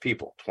 of those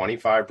people,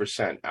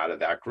 25% out of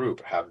that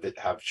group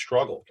have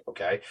struggled.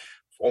 Okay.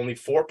 Only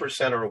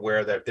 4% are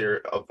aware that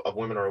of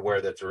women are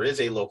aware that there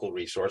is a local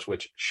resource,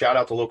 which shout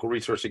out to local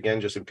resource again,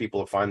 just if people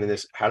are finding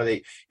this,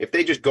 if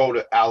they just go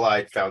to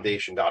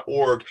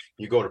alliedfoundation.org,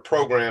 you go to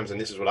programs,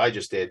 and this is what I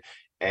just did.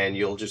 And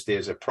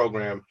there's a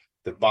program,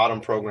 the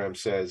bottom program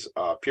says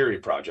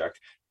period project.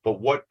 But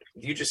what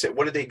you just said,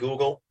 what did they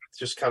Google? It's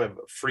just kind of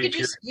free. You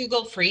just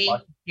Google free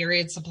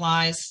period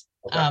supplies,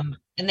 and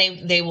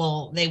they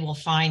will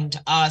find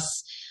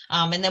us,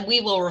 and then we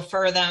will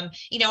refer them.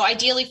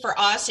 Ideally for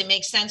us, it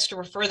makes sense to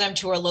refer them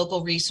to our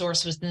local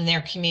resource within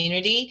their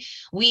community.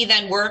 We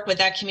then work with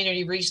that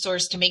community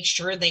resource to make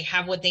sure they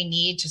have what they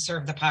need to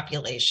serve the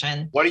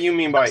population. What do you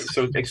mean by?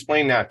 So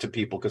explain that to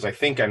people, because I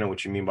think I know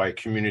what you mean by a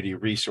community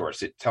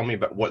resource. Tell me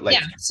about what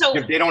so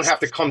they don't have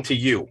to come to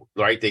you,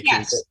 right? They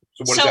can. So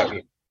what does that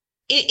mean?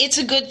 It's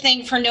a good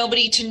thing for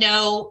nobody to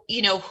know,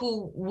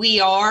 who we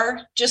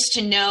are, just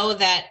to know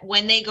that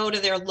when they go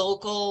to their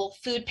local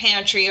food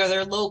pantry or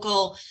their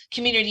local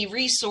community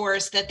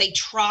resource that they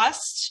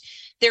trust,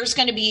 there's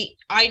going to be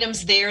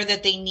items there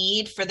that they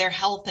need for their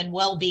health and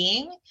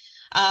well-being.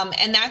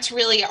 And that's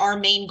really our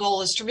main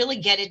goal, is to really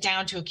get it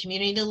down to a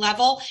community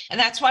level. And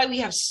that's why we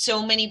have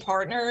so many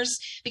partners,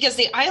 because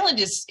the island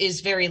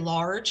is very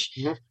large.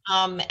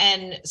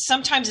 And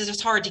sometimes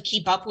it's hard to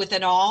keep up with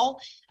it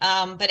all.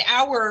 But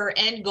our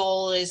end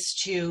goal is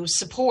to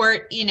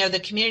support,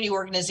 the community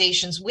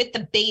organizations with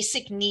the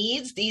basic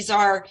needs. These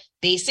are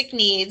basic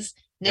needs,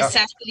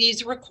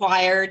 necessities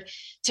required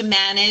to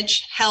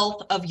manage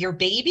health of your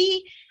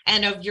baby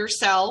and of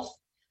yourself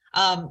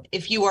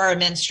if you are a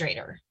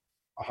menstruator.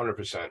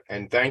 100%.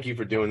 And thank you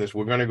for doing this.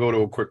 We're going to go to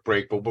a quick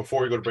break, but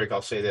before we go to break,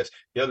 I'll say this.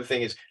 The other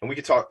thing is, and we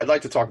could talk, I'd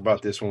like to talk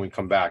about this when we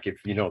come back, if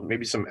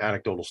maybe some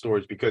anecdotal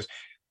stories, because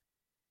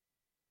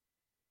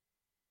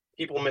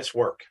people miss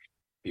work,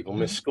 people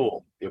miss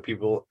school,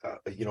 people,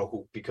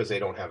 who, because they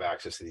don't have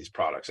access to these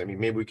products. I mean,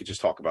 maybe we could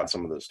just talk about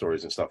some of those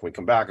stories and stuff when we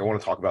come back. I want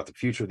to talk about the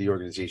future of the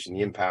organization,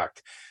 the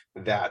impact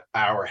that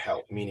our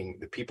help, meaning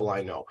the people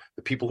I know,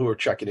 the people who are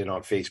checking in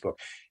on Facebook.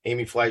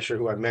 Amy Fleischer,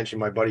 who I mentioned,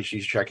 my buddy,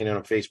 she's checking in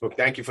on Facebook.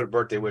 Thank you for the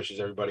birthday wishes,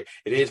 everybody.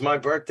 It is my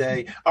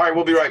birthday. All right,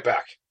 we'll be right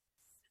back.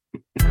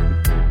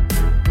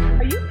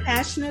 Are you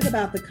passionate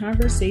about the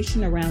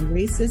conversation around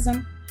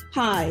racism?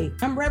 Hi,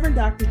 I'm Reverend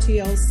Dr.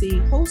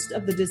 TLC, host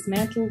of the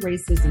Dismantle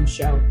Racism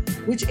Show,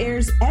 which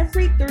airs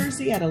every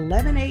Thursday at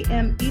 11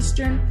 a.m.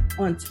 Eastern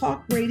on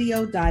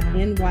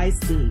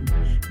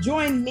talkradio.nyc.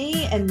 Join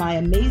me and my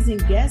amazing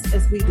guests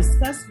as we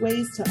discuss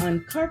ways to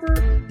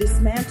uncover,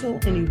 dismantle,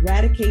 and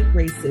eradicate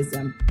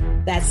racism.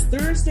 That's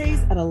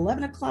Thursdays at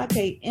 11 o'clock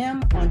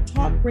a.m. on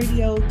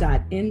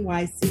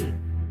talkradio.nyc.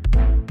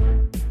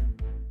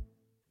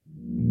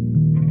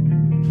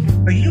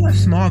 Are you a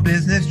small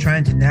business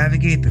trying to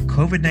navigate the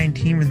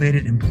COVID-19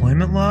 related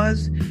employment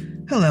laws?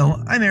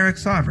 Hello, I'm Eric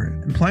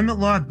Sauver, employment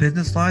law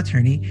business law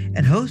attorney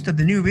and host of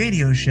the new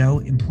radio show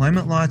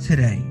Employment Law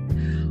Today.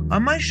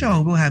 On my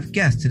show, we'll have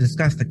guests to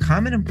discuss the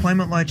common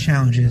employment law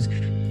challenges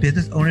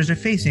business owners are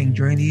facing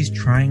during these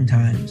trying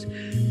times.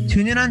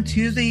 Tune in on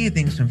Tuesday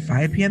evenings from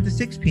 5 p.m. to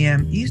 6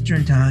 p.m.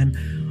 Eastern Time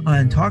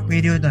on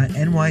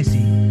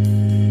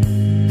talkradio.nyc.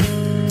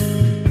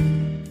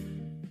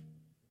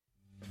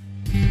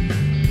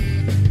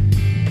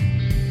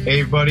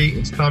 Hey everybody,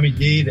 it's Tommy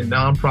D, the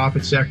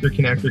Nonprofit Sector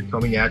Connector,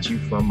 coming at you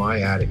from my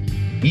attic.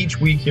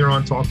 Each week here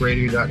on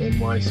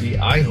talkradio.nyc,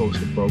 I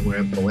host a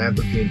program,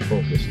 Philanthropy in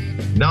Focus.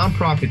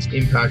 Nonprofits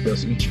impact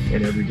us each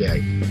and every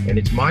day, and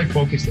it's my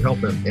focus to help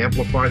them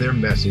amplify their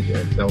message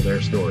and tell their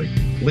story.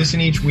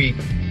 Listen each week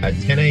at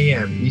 10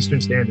 a.m.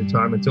 Eastern Standard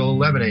Time until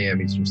 11 a.m.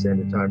 Eastern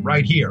Standard Time,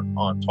 right here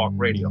on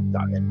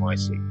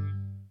talkradio.nyc.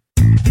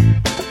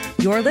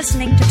 You're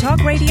listening to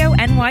Talk Radio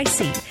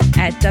NYC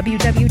at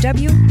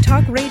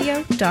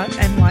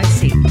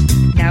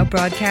www.talkradio.nyc. Now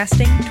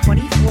broadcasting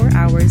 24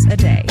 hours a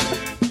day.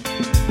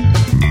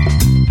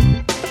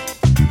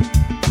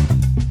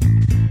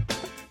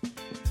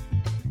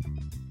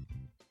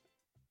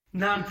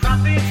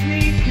 Nonprofits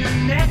need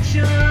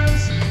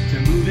connections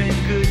to move in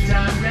good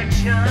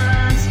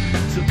directions.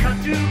 So cut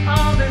through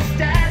all the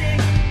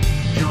static.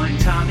 Join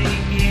Tommy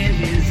in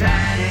his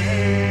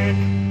attic.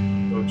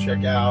 Go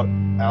check out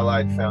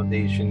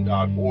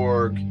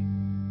alliedfoundation.org.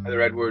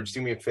 Heather Edwards,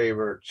 do me a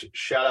favor,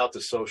 shout out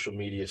the social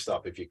media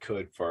stuff if you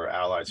could for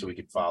Allied, so we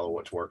could follow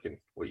what's working,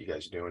 what you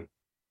guys are doing.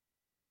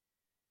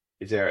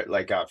 Is there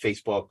like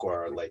Facebook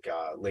or like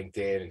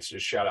LinkedIn, and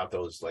just shout out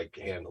those like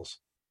handles?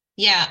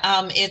 Yeah,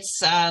 it's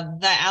the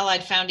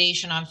Allied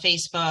Foundation on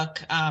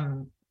Facebook,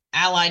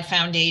 Allied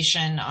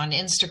Foundation on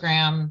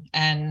Instagram,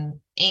 and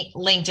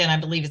LinkedIn. I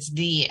believe it's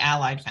the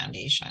Allied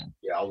Foundation.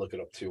 Yeah, I'll look it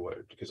up too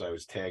because I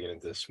was tagging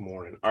it this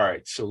morning. All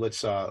right, so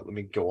let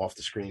me go off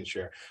the screen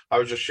share. I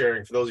was just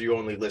sharing, for those of you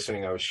only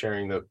listening, I was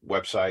sharing the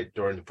website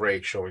during the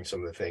break, showing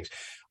some of the things.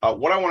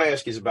 What I want to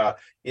ask is about,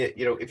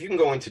 if you can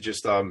go into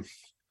just it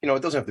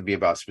doesn't have to be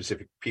about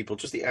specific people,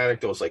 just the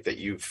anecdotes like that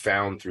you've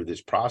found through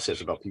this process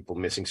about people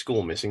missing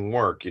school, missing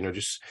work, and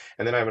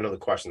then I have another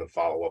question to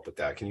follow up with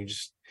that. Can you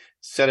just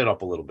set it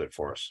up a little bit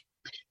for us?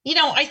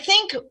 I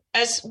think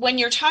when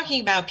you're talking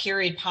about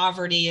period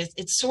poverty,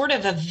 it's sort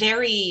of a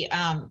very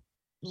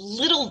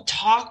little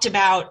talked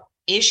about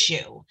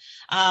issue.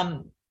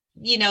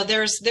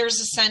 There's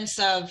a sense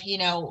of,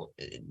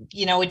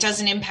 it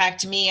doesn't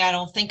impact me. I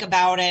don't think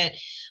about it,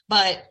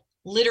 but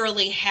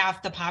literally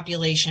half the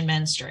population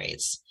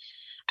menstruates.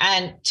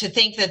 And to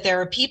think that there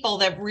are people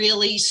that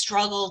really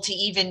struggle to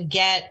even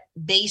get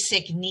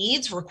basic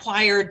needs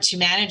required to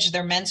manage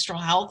their menstrual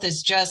health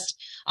is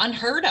just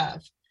unheard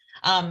of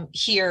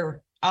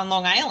here on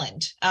Long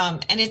Island.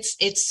 And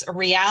it's a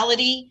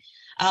reality.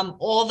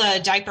 All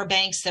the diaper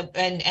banks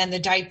and the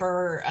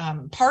diaper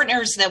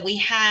partners that we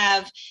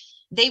have,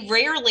 they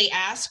rarely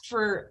ask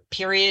for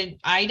period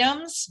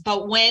items,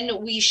 but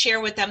when we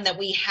share with them that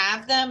we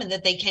have them and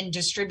that they can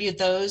distribute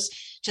those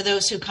to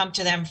those who come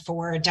to them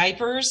for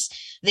diapers,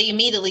 they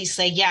immediately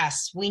say, yes,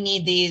 we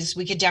need these.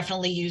 We could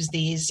definitely use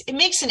these. It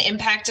makes an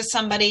impact to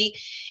somebody.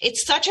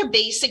 It's such a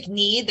basic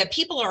need that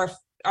people are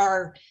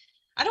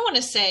I don't want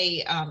to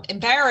say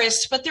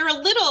embarrassed, but they're a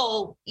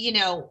little,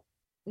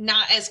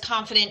 not as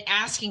confident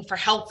asking for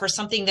help for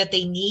something that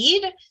they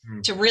need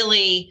to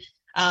really,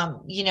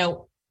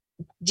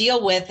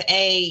 deal with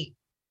a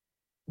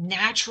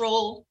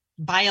natural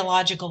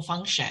biological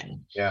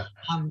function. Yeah.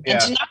 And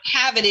to not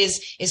have it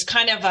is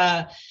kind of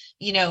a,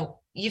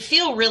 you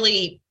feel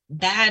really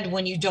bad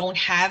when you don't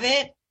have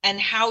it. And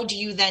how do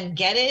you then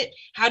get it?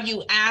 How do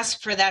you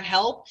ask for that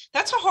help?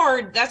 That's a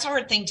hard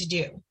thing to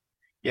do.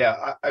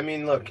 Yeah. I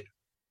mean, look,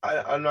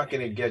 I'm not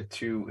going to get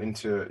too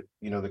into,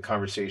 the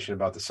conversation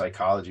about the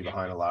psychology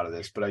behind a lot of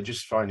this, but I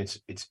just find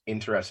it's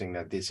interesting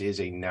that this is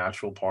a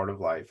natural part of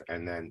life.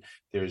 And then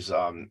there's,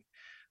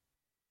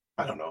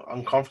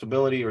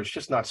 uncomfortability, or it's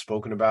just not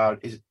spoken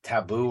about, is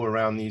taboo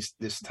around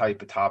this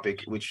type of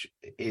topic, which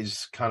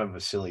is kind of a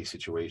silly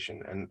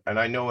situation. And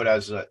I know it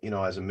as a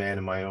man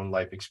in my own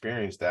life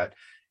experience that,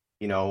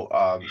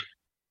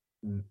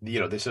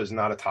 this is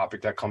not a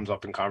topic that comes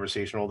up in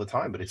conversation all the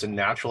time, but it's a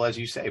natural, as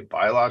you say,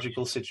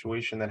 biological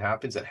situation that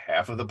happens that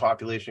half of the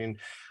population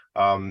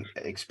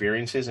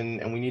experiences,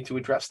 and we need to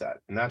address that.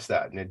 And that's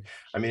that. And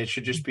it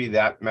should just be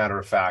that matter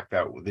of fact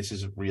that this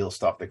is real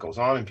stuff that goes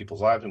on in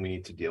people's lives and we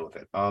need to deal with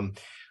it.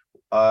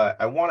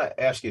 I want to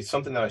ask you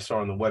something that I saw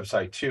on the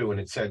website too, and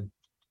it said,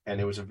 and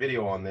there was a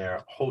video on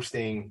there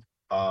hosting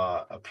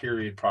a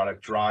period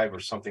product drive or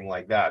something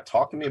like that.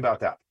 Talk to me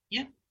about that.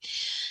 Yeah.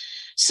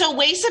 So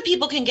ways that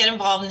people can get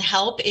involved and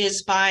help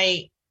is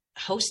by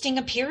hosting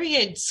a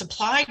period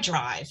supply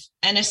drive.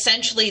 And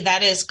essentially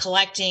that is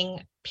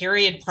collecting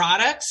period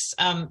products.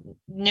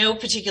 No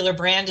particular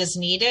brand is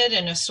needed,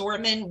 an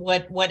assortment,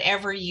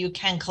 whatever you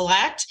can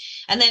collect.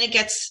 And then it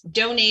gets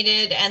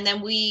donated, and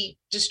then we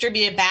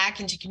distribute it back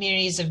into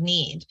communities of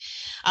need.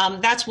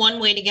 That's one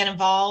way to get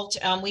involved.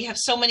 We have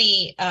so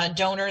many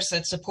donors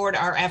that support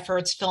our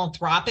efforts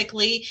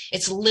philanthropically.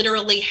 It's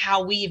literally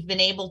how we've been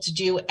able to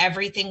do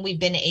everything we've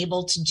been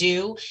able to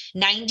do.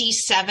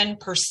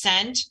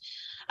 97%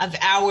 of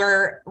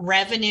our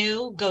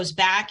revenue goes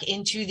back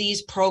into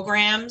these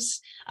programs,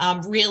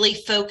 really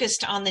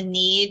focused on the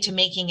need to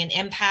making an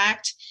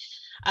impact.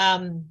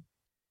 And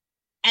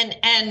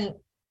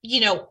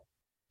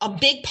a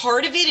big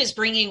part of it is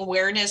bringing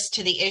awareness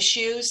to the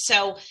issue.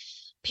 So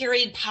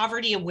Period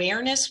Poverty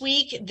Awareness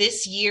Week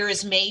this year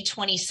is May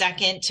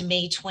 22nd to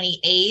May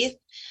 28th.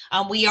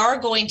 We are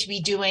going to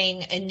be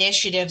doing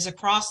initiatives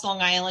across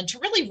Long Island to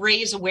really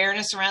raise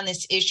awareness around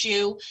this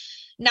issue.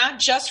 Not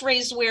just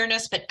raise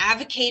awareness, but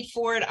advocate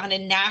for it on a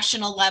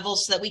national level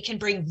so that we can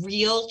bring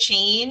real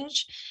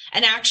change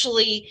and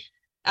actually,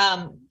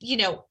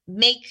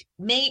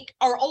 make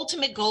our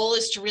ultimate goal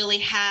is to really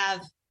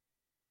have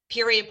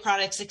period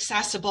products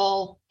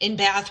accessible in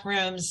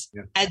bathrooms,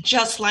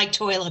 just like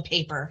toilet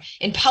paper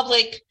in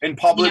public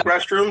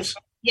restrooms.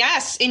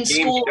 Yes, in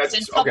schools,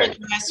 in public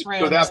restrooms.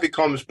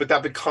 So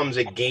that becomes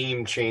a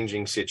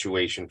game-changing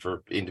situation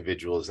for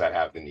individuals that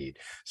have the need.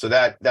 So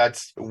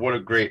that's what a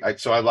great.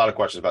 So I have a lot of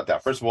questions about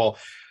that. First of all,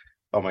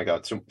 oh my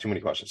God, too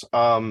many questions.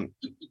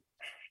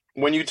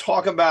 When you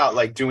talk about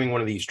like doing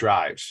one of these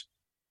drives,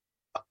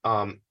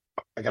 I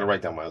got to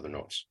write down my other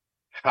notes.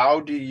 How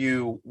do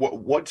you,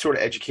 what sort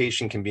of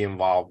education can be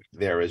involved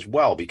there as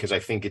well? Because I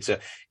think it's a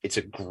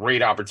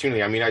great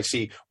opportunity. I mean, I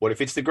see, what if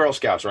it's the Girl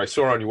Scouts, or I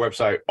saw on your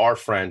website, our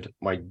friend,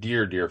 my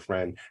dear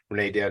friend,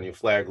 Renee Daniel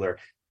Flagler,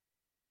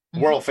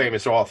 world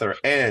famous author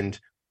and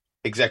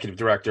executive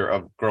director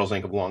of Girls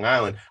Inc. of Long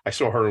Island. I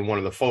saw her in one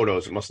of the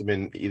photos. It must have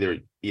been either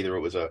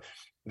it was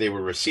they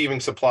were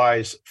receiving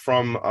supplies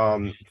from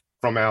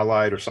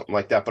Allied or something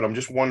like that. But I'm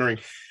just wondering,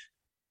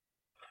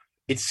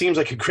 it seems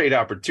like a great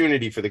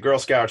opportunity for the Girl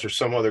Scouts or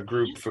some other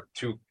group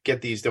to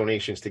get these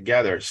donations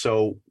together.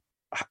 So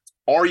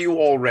are you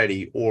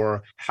already,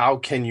 or how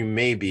can you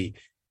maybe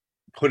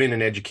put in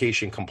an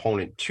education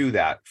component to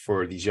that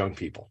for these young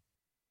people?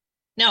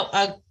 No,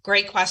 a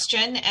great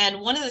question.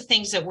 And one of the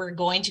things that we're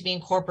going to be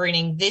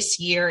incorporating this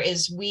year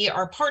is we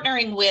are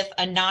partnering with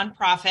a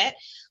nonprofit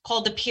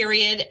called the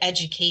Period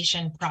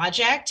Education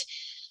Project.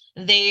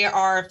 They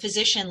are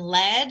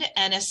physician-led,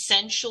 and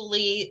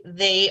essentially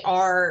they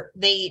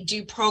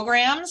do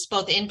programs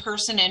both in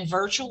person and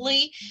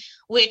virtually,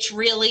 which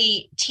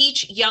really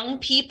teach young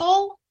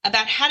people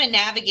about how to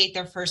navigate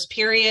their first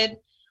period,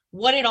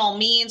 what it all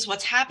means,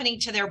 what's happening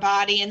to their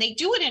body, and they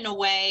do it in a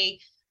way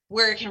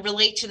where it can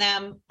relate to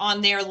them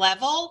on their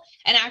level.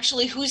 And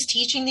actually, who's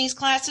teaching these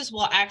classes?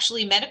 Well,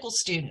 actually medical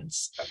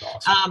students. That's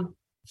awesome.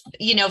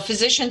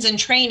 Physicians in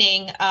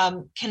training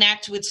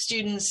connect with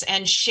students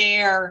and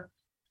share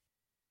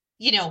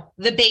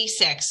the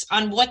basics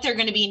on what they're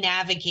going to be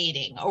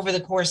navigating over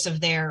the course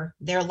of their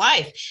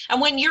life.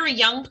 And when you're a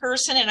young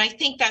person, and I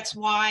think that's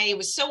why it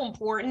was so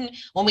important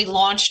when we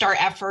launched our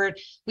effort,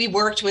 we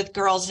worked with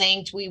Girls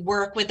Inc., we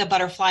work with the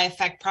Butterfly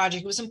Effect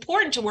Project. It was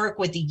important to work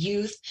with the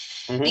youth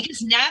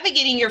because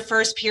navigating your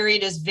first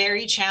period is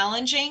very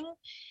challenging.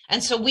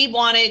 And so we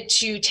wanted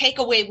to take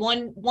away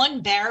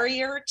one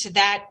barrier to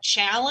that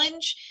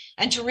challenge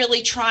and to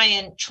really try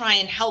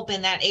and help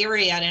in that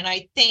area. And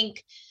I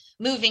think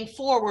moving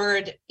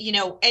forward,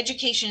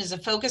 education is a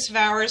focus of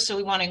ours. So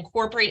we want to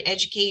incorporate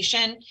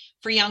education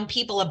for young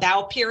people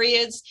about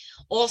periods,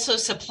 also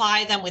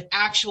supply them with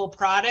actual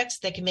products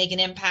that can make an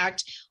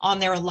impact on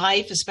their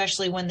life,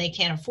 especially when they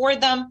can't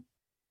afford them.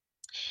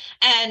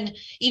 And,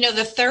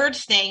 the third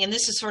thing, and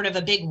this is sort of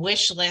a big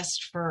wish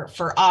list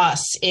for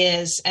us,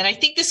 is, and I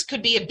think this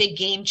could be a big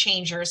game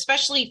changer,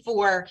 especially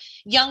for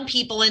young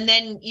people. And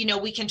then,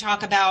 we can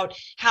talk about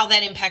how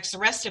that impacts the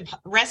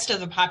rest of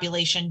the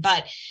population.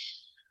 But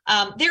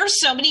there are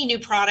so many new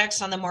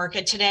products on the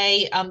market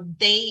today.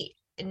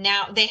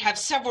 They have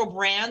several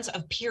brands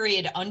of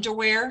period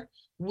underwear,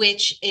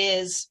 which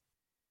is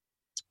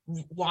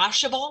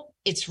washable,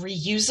 it's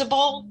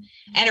reusable,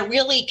 and it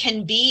really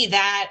can be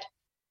that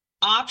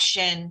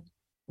option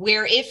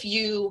where if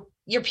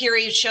your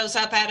period shows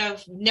up out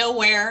of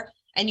nowhere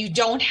and you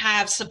don't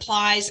have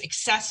supplies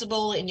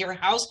accessible in your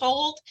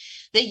household,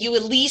 that you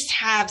at least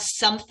have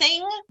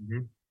something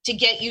to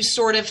get you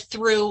sort of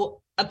through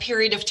a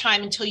period of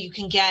time until you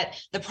can get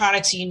the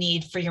products you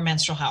need for your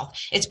menstrual health.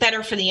 It's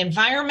better for the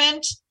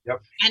environment,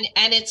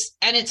 and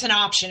it's an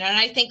option. And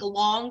I think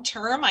long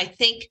term, I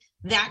think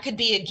that could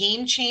be a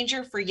game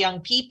changer for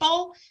young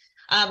people,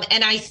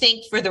 and I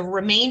think for the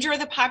remainder of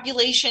the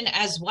population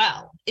as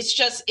well. It's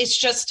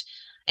just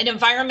an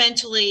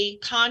environmentally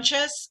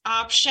conscious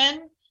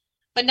option,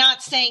 but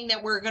not saying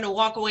that we're going to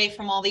walk away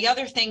from all the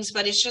other things.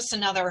 But it's just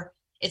an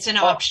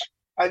option.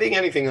 I think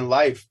anything in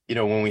life,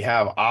 when we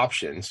have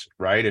options,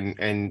 right?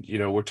 And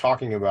we're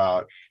talking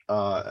about,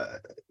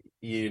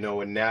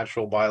 a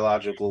natural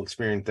biological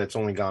experience that's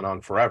only gone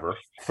on forever,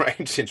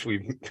 right? Since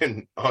we've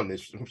been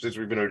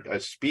a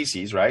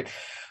species, right?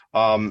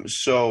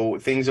 So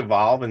things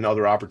evolve and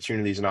other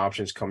opportunities and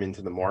options come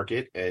into the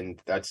market, and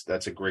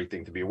that's a great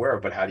thing to be aware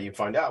of. But how do you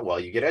find out? Well,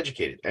 you get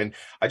educated. And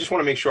I just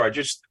want to make sure I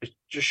just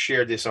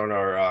shared this on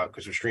our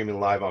because we're streaming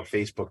live on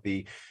Facebook.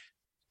 The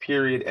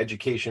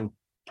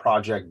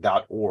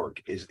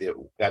periodeducationproject.org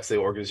that's the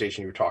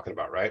organization you're talking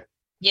about, right?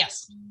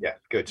 Yes. Yeah,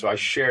 good. So I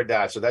shared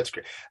that. So that's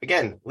great.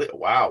 Again,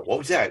 wow, what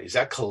was that? Is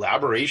that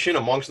collaboration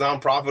amongst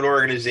nonprofit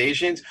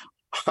organizations?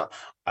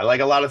 I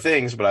like a lot of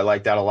things, but I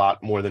like that a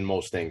lot more than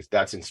most things.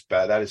 That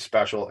is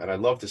special, and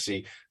I'd love to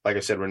see, like I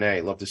said, Renee,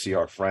 I'd love to see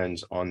our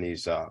friends on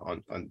these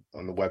on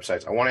the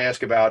websites. I want to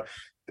ask about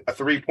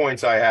 3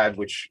 points I had,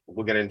 which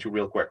we'll get into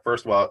real quick.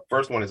 First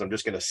one is I'm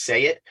just going to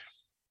say it.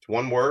 It's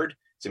one word.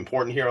 It's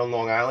important here on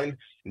Long Island.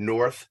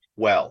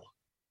 Northwell.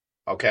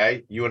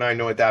 Okay, you and I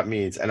know what that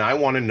means, and I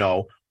want to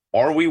know: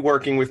 are we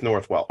working with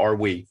Northwell? Are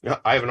we?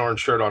 I have an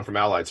orange shirt on from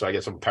Allied, so I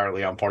guess I'm part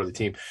of the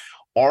team.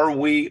 Are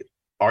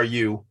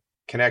you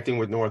connecting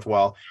with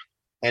Northwell,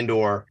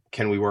 and/or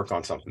can we work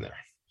on something there?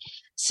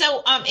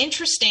 So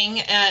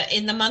interesting.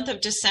 In the month of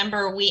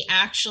December, we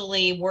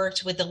actually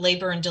worked with the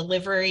Labor and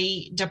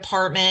Delivery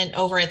Department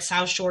over at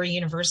South Shore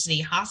University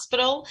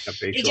Hospital.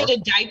 They did a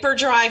diaper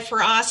drive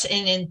for us,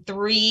 and in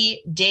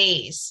 3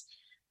 days,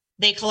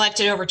 they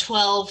collected over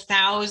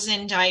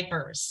 12,000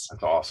 diapers.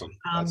 That's awesome.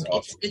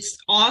 It's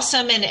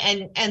awesome,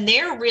 and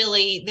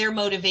their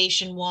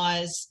motivation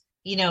was,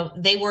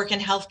 they work in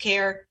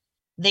healthcare,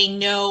 they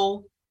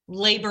know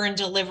labor and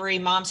delivery,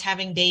 moms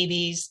having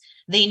babies.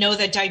 They know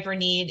that diaper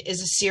need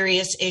is a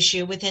serious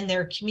issue within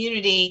their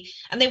community,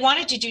 and they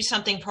wanted to do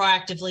something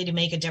proactively to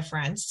make a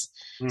difference.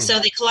 So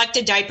they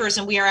collected diapers,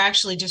 and we are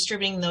actually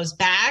distributing those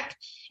back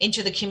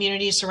into the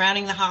community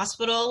surrounding the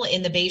hospital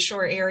in the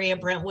Bayshore area,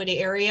 Brentwood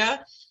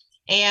area.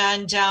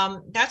 And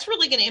that's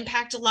really going to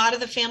impact a lot of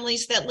the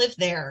families that live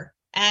there.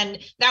 And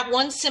that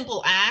one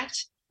simple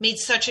act made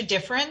such a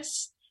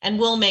difference and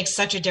will make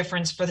such a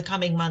difference for the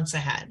coming months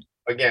ahead.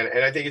 Again,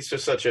 and I think it's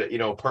just such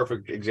a,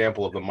 perfect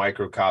example of the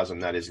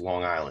microcosm that is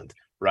Long Island,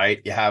 right?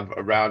 You have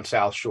around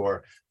South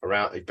Shore,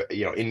 around,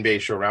 in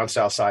Bayshore, around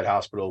Southside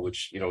Hospital,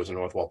 which, is a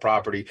Northwell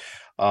property.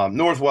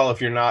 Northwell,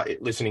 if you're not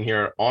listening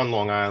here on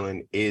Long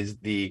Island, is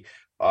the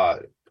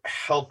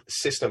health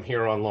system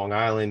here on Long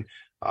Island.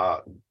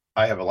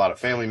 I have a lot of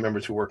family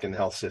members who work in the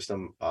health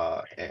system,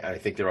 and I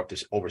think they're up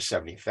to over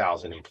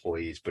 70,000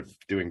 employees, but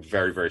doing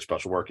very, very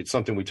special work. It's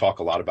something we talk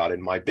a lot about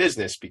in my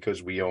business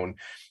because we own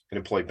an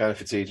employee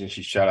benefits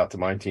agency. Shout out to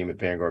my team at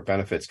Vanguard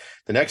Benefits.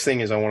 The next thing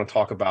is I want to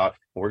talk about,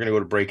 we're going to go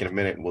to break in a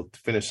minute, and we'll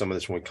finish some of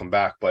this when we come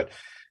back, but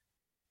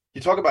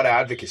you talk about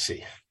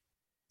advocacy.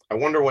 I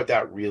wonder what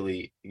that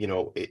really,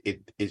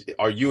 is.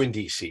 Are you in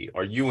DC?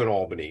 Are you in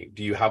Albany?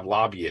 Do you have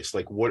lobbyists?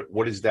 Like,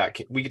 what is that?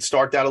 We could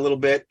start that a little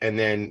bit, and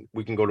then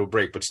we can go to a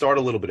break, but start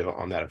a little bit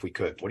on that if we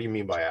could. What do you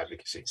mean by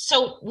advocacy?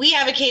 So we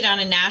advocate on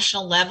a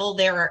national level.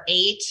 There are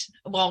 8,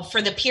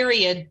 for the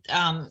period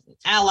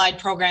allied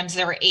programs,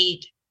 there are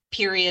 8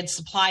 period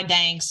supply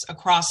banks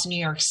across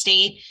New York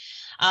State.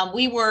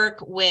 We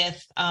work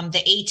with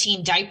the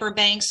 18 diaper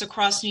banks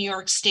across New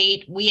York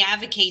State. We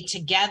advocate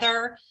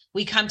together.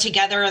 We come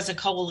together as a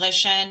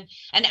coalition,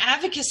 and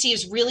advocacy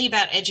is really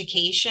about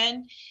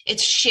education.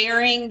 It's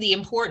sharing the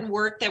important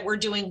work that we're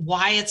doing,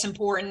 why it's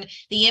important,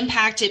 the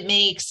impact it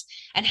makes,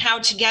 and how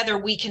together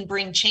we can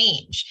bring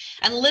change.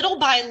 And little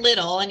by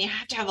little, and you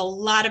have to have a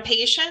lot of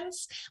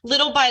patience,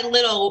 little by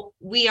little,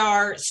 we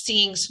are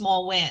seeing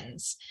small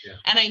wins. Yeah.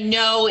 And I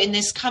know in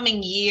this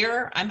coming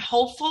year, I'm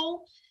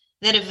hopeful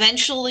that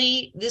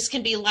eventually this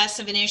can be less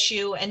of an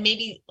issue and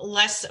maybe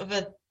less of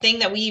a thing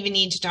that we even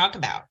need to talk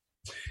about.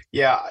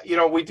 Yeah,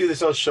 we do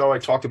this other show. I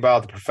talked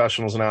about the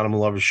Professionals and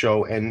Animal Lovers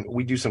show, and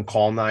we do some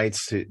call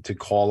nights to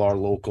call our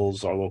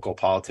local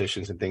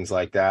politicians and things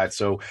like that.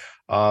 So,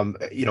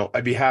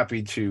 I'd be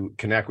happy to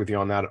connect with you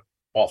on that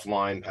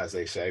offline, as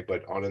they say,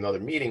 but on another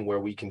meeting where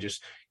we can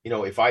just,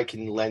 if I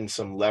can lend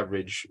some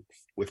leverage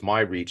with my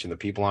reach and the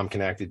people I'm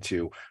connected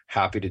to,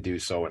 happy to do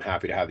so and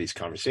happy to have these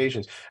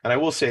conversations. And I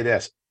will say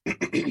this,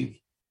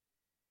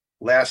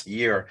 last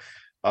year,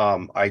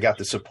 I got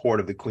the support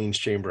of the Queens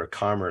Chamber of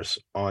Commerce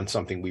on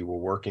something we were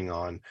working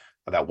on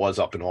that was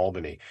up in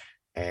Albany,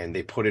 and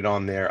they put it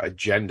on their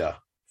agenda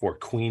for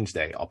Queens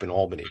Day up in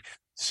Albany.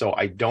 So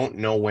I don't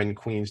know when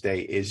Queens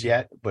Day is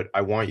yet, but I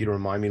want you to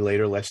remind me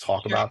later. Let's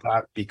talk about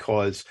that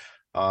because,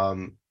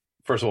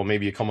 first of all,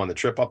 maybe you come on the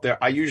trip up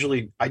there. I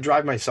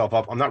drive myself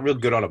up. I'm not real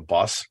good on a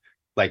bus,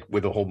 like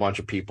with a whole bunch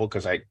of people,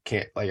 because I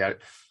can't,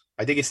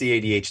 I think it's the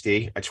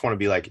ADHD. I just want to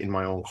be like in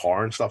my own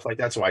car and stuff like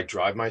that. So I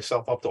drive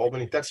myself up to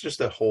Albany. That's just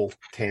a whole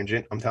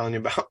tangent I'm telling you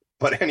about.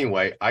 But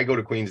anyway, I go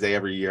to Queens Day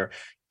every year.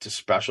 It's a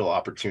special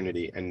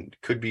opportunity and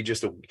could be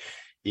just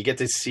you get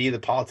to see the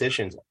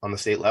politicians on the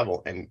state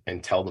level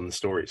and tell them the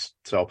stories.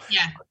 So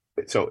yeah,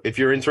 So if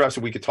you're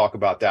interested, we could talk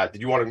about that.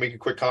 Did you want to make a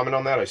quick comment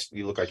on that?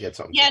 You look like you had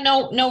something. Yeah,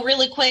 no,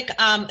 really quick.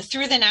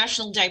 Through the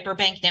National Diaper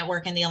Bank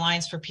Network and the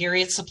Alliance for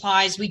Period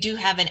Supplies, we do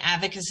have an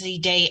advocacy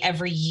day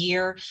every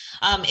year.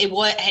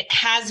 It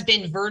has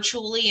been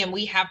virtually, and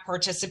we have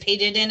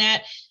participated in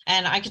it.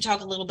 And I could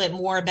talk a little bit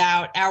more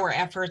about our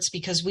efforts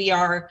because we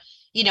are,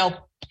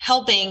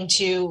 helping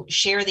to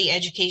share the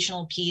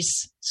educational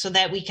piece so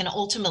that we can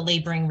ultimately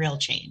bring real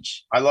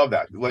change. I love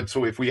that.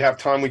 So if we have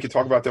time, we could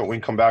talk about that when we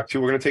come back to.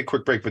 We're going to take a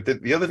quick break. But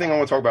the other thing I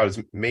want to talk about is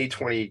May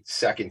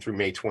 22nd through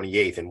May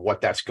 28th and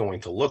what that's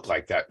going to look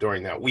like that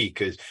during that week.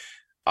 Because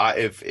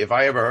if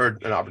I ever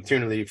heard an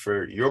opportunity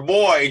for your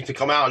boy to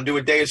come out and do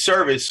a day of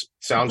service,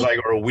 sounds like,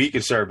 or a week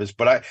of service.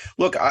 But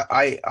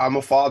I'm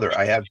a father.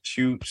 I have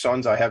 2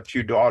 sons. I have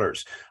 2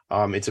 daughters.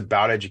 It's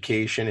about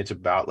education. It's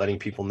about letting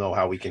people know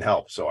how we can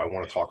help. So I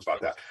want to talk about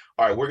that.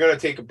 All right, we're going to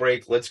take a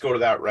break. Let's go to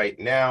that right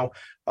now.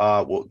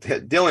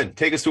 Dylan,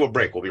 take us to a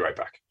break. We'll be right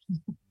back.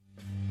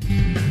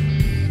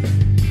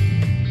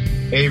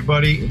 Hey,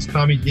 everybody. It's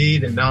Tommy D,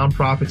 the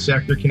Nonprofit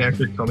Sector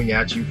Connector, coming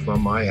at you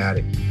from my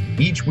attic.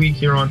 Each week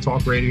here on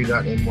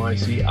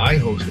talkradio.nyc, I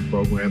host a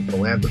program,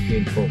 Philanthropy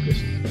in Focus.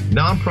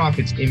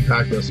 Nonprofits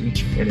impact us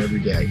each and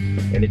every day,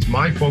 and it's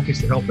my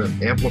focus to help them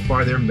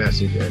amplify their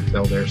message and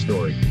tell their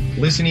story.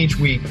 Listen each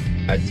week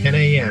at 10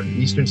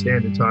 a.m. Eastern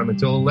Standard Time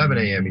until 11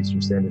 a.m.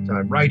 Eastern Standard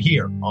Time, right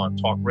here on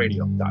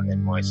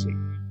talkradio.nyc.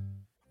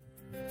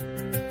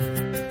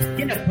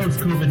 In a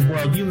post-COVID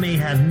world, you may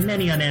have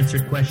many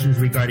unanswered questions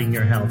regarding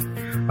your health.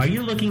 Are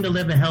you looking to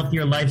live a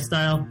healthier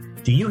lifestyle?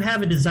 Do you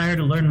have a desire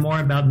to learn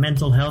more about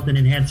mental health and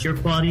enhance your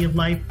quality of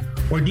life?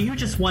 Or do you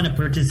just want to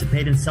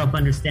participate in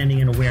self-understanding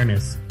and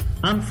awareness?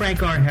 I'm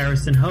Frank R.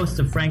 Harrison, host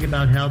of Frank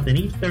About Health, and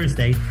each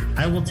Thursday,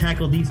 I will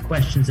tackle these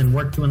questions and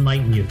work to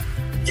enlighten you.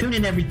 Tune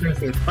in every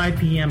Thursday at 5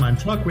 p.m. on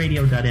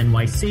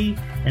talkradio.nyc,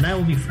 and I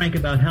will be Frank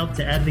About Health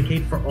to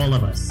advocate for all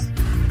of us.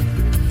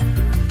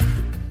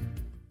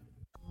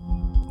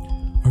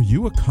 Are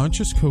you a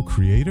conscious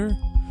co-creator?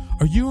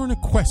 Are you on a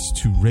quest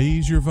to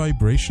raise your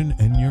vibration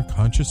and your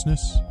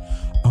consciousness?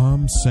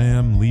 I'm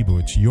Sam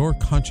Leibowitz, your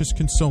conscious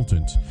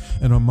consultant,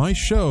 and on my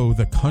show,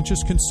 The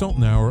Conscious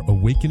Consultant Hour,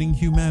 Awakening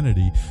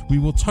Humanity, we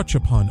will touch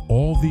upon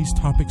all these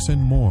topics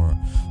and more.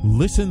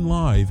 Listen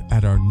live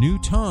at our new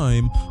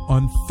time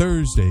on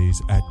Thursdays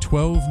at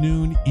 12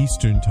 noon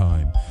Eastern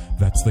Time.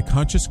 That's The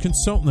Conscious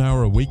Consultant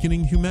Hour,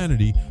 Awakening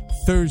Humanity,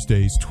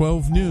 Thursdays,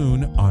 12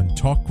 noon on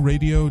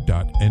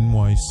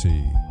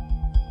talkradio.nyc.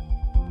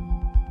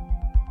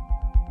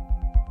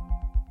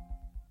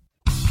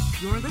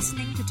 You're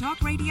listening to Talk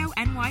Radio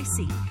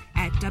NYC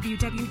at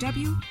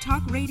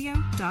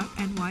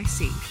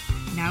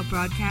www.talkradio.nyc. Now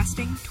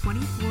broadcasting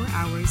 24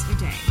 hours a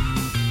day.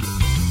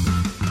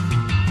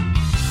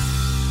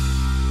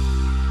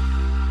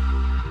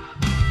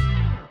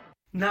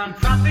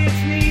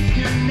 Nonprofits need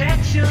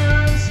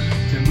connections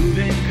to move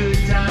in good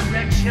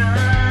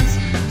directions.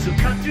 So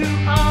cut through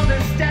all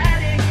the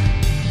static.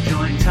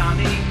 Join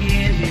Tommy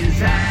in his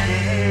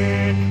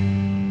attic.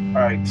 All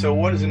right, so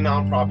what does a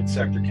nonprofit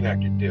sector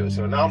connector do?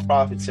 So a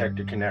nonprofit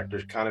sector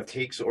connector kind of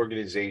takes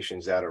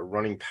organizations that are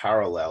running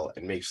parallel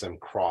and makes them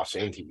cross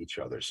into each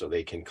other so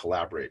they can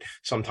collaborate.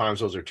 Sometimes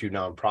those are 2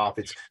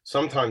 nonprofits.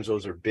 Sometimes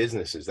those are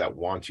businesses that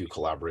want to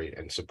collaborate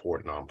and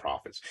support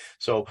nonprofits.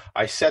 So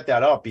I set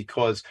that up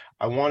because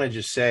I want to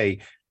just say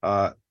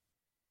a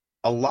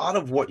lot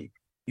of what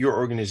your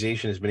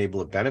organization has been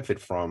able to benefit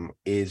from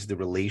is the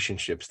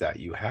relationships that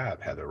you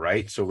have, Heather,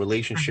 right? So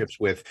relationships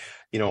with,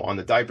 on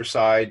the diaper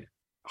side,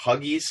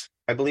 Huggies,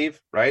 I believe,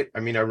 right? I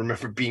mean, I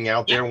remember being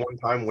out there one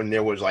time when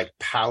there was like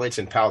pallets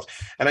and pallets.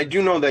 And I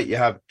do know that you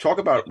talk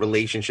about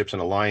relationships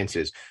and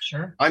alliances.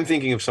 Sure. I'm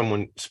thinking of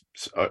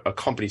a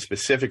company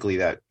specifically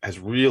that has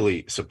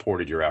really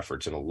supported your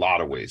efforts in a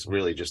lot of ways,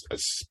 really just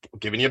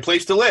giving you a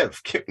place to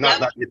live,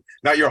 not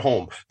your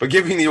home, but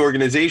giving the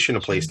organization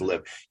a place to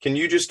live. Can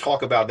you just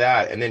talk about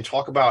that and then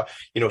talk about,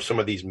 some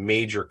of these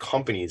major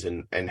companies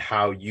and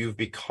how you've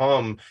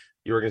become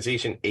your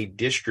organization a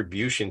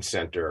distribution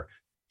center,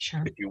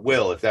 sure, if you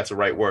will, if that's the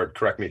right word,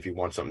 correct me if you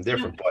want something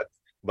different,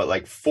 but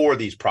like for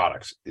these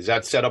products, is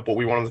that set up what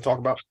we wanted to talk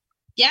about?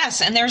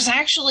 Yes. And there's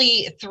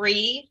actually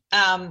 3.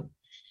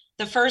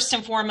 The first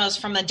and foremost,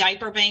 from the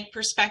diaper bank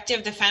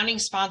perspective, the founding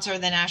sponsor of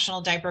the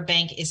National Diaper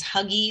Bank is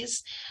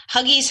Huggies.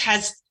 Huggies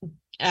has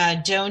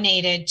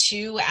donated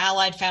to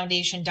Allied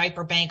Foundation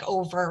Diaper Bank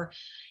over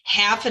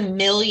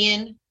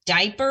 500,000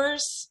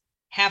 diapers,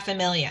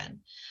 500,000.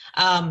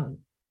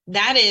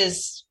 That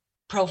is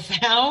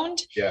profound.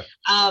 Yeah.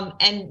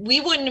 And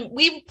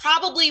we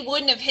probably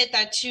wouldn't have hit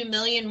that 2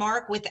 million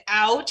mark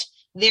without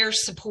their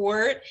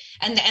support.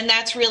 And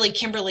that's really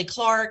Kimberly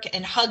Clark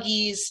and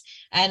Huggies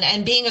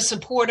and being a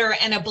supporter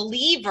and a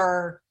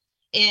believer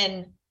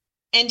in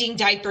ending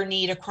diaper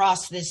need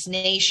across this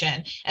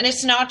nation. And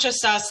it's not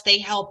just us, they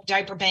help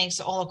diaper banks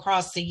all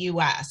across the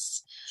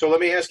U.S. So let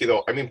me ask you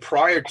though, I mean,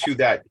 prior to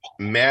that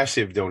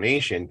massive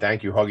donation,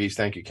 thank you, Huggies,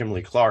 thank you,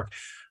 Kimberly Clark,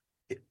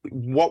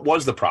 what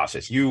was the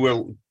process? You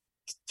were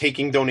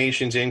taking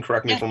donations in,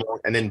 correct me if I'm wrong,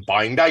 and then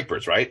buying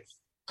diapers, right?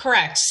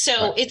 Correct.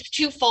 So it's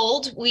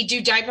twofold. We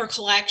do diaper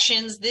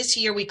collections. This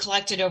year we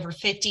collected over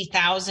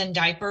 50,000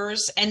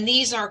 diapers, and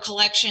these are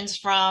collections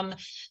from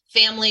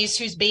families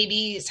whose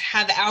babies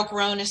have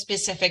outgrown a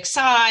specific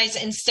size.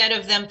 Instead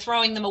of them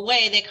throwing them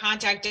away, they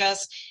contact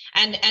us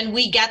and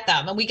we get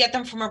them. And we get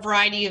them from a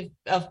variety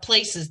of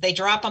places. They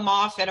drop them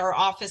off at our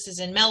offices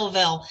in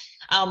Melville.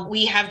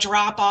 We have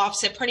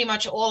drop-offs at pretty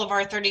much all of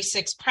our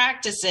 36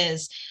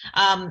 practices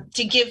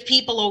to give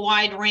people a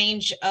wide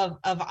range of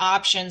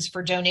options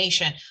for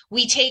donation.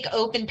 We take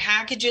open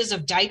packages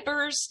of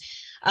diapers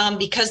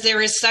because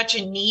there is such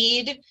a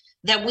need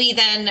that we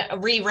then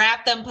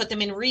rewrap them, put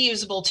them in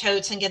reusable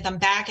totes, and get them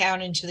back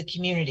out into the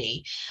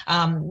community.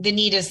 The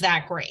need is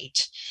that great.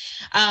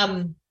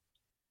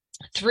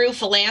 Through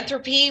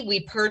philanthropy,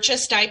 we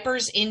purchase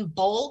diapers in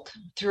bulk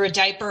through a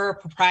diaper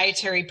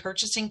proprietary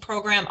purchasing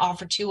program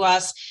offered to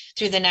us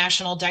through the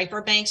National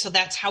Diaper Bank. So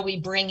that's how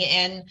we bring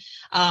in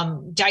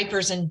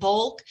diapers in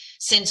bulk.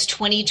 Since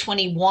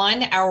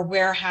 2021, our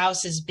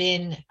warehouse has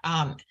been,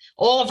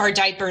 all of our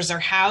diapers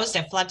are housed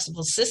at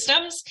Flexible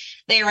Systems.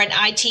 They are an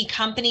IT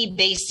company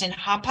based in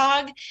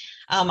Hauppauge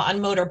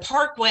on Motor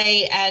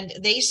Parkway, and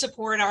they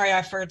support our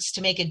efforts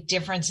to make a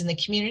difference in the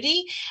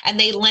community, and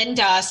they lend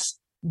us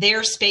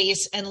their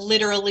space, and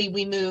literally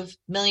we move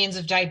millions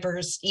of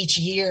diapers each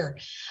year.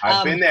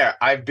 I've been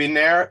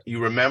there.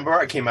 You remember,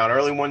 I came out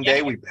early one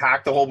day. We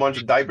packed a whole bunch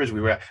of diapers. We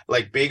were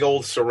like big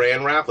old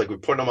saran wrap, like we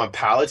put them on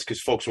pallets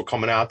because folks were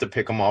coming out to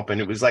pick them up. And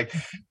it was like,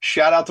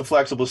 shout out to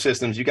Flexible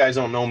Systems. You guys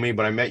don't know me,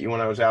 but I met you when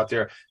I was out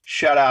there.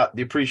 Shout out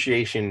the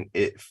appreciation.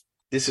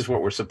 This is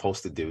what we're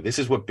supposed to do. This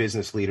is what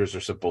business leaders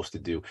are supposed to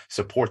do.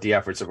 Support the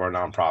efforts of our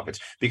nonprofits,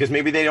 because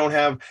maybe they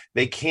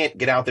can't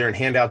get out there and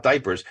hand out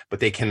diapers, but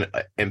they can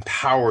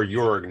empower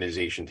your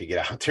organization to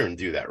get out there and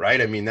do that.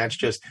 Right. I mean, that's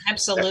just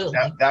absolutely,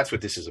 that's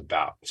what this is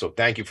about. So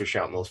thank you for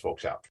shouting those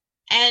folks out.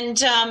 And,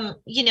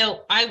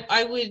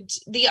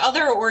 the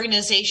other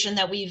organization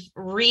that we've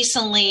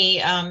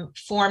recently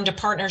formed a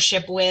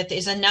partnership with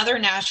is another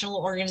national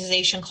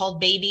organization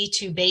called Baby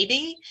to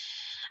Baby.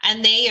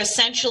 And they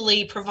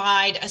essentially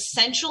provide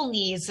essential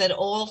needs that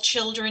all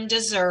children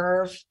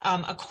deserve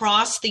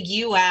across the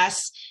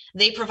U.S.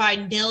 They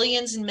provide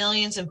millions and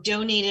millions of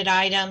donated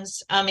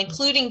items,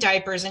 including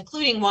diapers,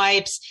 including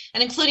wipes,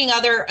 and including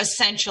other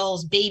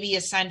essentials, baby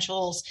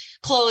essentials,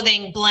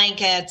 clothing,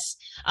 blankets.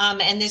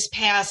 And this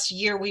past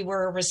year, we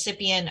were a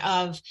recipient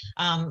of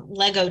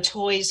Lego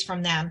toys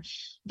from them.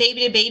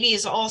 Baby to Baby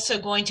is also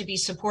going to be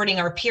supporting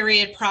our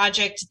Period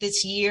project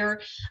this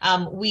year.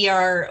 We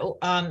are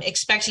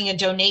expecting a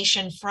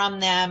donation from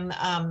them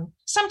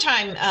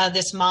sometime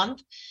this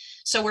month.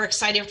 So we're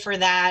excited for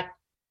that.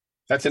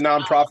 That's a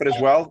nonprofit as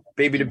well,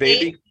 Baby to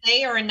Baby?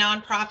 They are a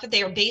nonprofit.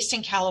 They are based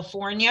in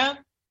California.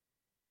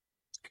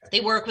 They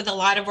work with a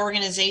lot of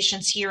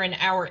organizations here in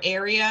our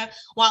area.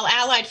 While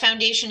Allied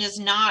Foundation is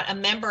not a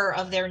member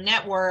of their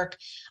network,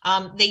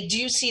 they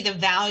do see the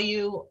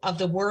value of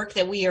the work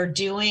that we are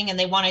doing, and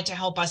they wanted to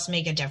help us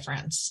make a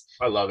difference.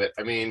 I love it.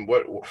 I mean,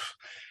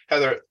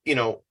 Heather,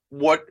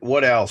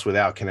 what else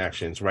without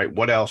connections, right?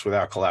 What else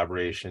without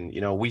collaboration?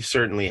 We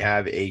certainly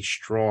have a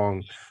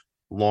strong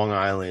Long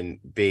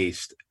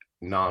Island-based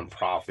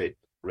nonprofit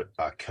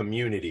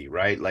community,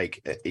 right?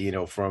 Like,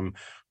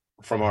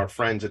 from our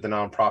friends at the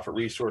Nonprofit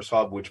Resource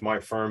Hub, which my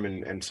firm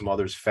and some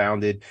others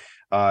founded,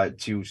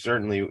 to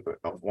certainly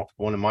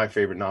one of my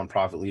favorite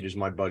nonprofit leaders,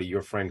 my buddy,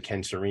 your friend,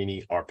 Ken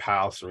Serini, our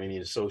pal, Serini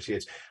and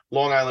Associates.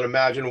 Long Island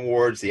Imagine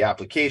Awards, the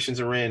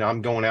applications are in.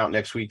 I'm going out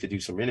next week to do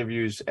some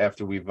interviews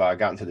after we've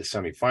gotten to the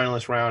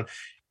semifinalist round.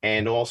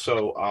 And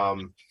also,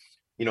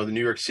 the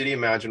New York City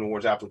Imagine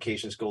Awards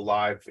applications go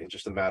live in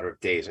just a matter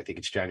of days. I think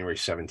it's January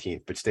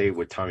 17th, but stay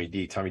with Tommy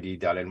D,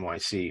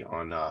 TommyD.NYC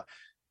on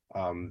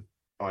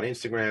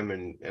Instagram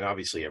and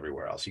obviously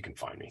everywhere else. You can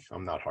find me.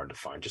 I'm not hard to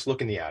find. Just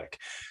look in the attic.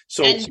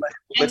 So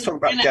let's talk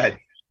about, go ahead.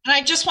 And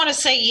I just want to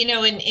say,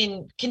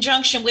 in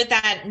conjunction with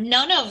that,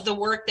 none of the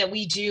work that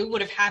we do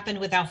would have happened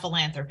without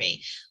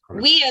philanthropy.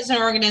 Correct. We as an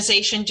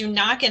organization do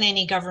not get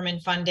any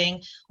government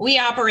funding. We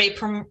operate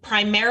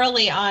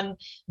primarily on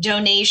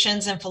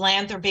donations and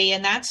philanthropy.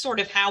 And that's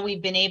sort of how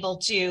we've been able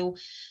to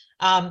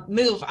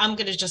move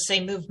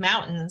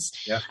mountains.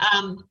 Yeah.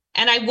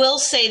 And I will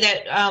say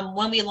that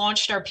when we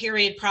launched our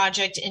Period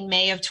project in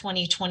May of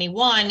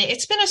 2021,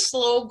 it's been a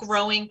slow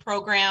growing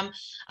program.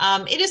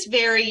 It is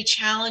very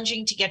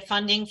challenging to get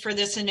funding for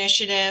this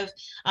initiative.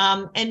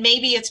 And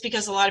maybe it's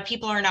because a lot of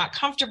people are not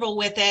comfortable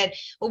with it,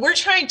 but we're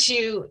trying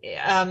to,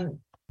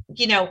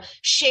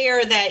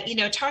 share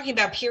that, talking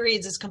about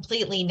periods is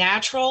completely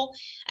natural.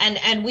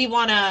 And we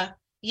want to,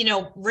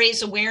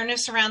 raise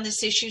awareness around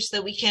this issue so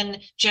that we can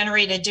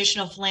generate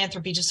additional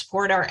philanthropy to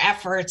support our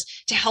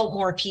efforts to help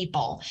more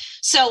people.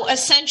 So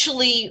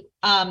essentially,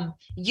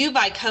 U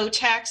by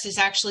Kotex is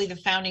actually the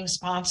founding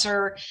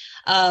sponsor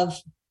of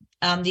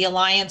the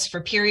Alliance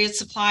for Period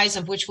Supplies,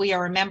 of which we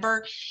are a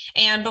member.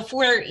 And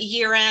before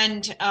year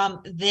end,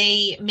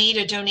 they made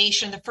a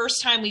donation, the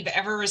first time we've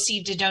ever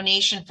received a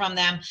donation from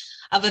them,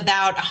 of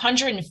about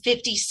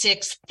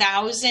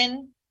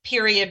 156,000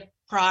 period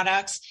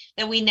products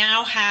that we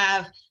now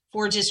have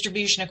for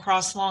distribution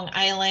across Long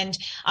Island.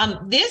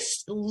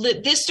 This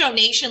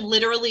donation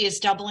literally is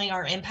doubling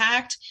our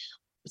impact.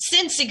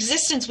 Since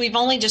existence, we've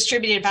only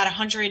distributed about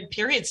 100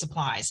 period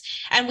supplies,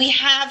 and we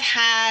have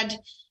had,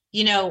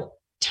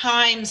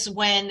 times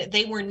when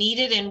they were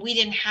needed and we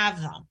didn't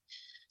have them.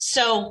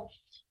 So,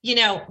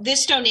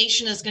 this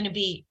donation is going to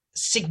be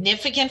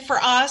significant for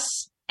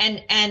us.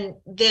 And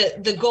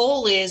the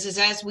goal is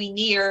as we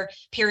near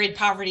Period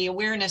Poverty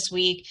Awareness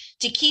Week,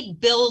 to keep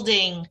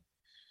building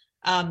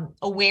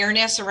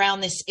awareness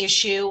around this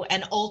issue.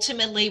 And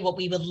ultimately, what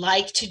we would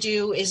like to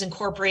do is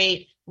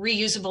incorporate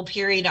reusable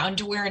period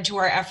underwear into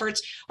our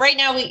efforts. Right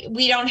now,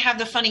 we don't have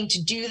the funding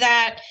to do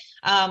that.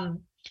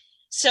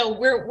 So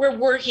we're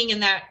working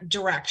in that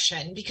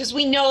direction because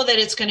we know that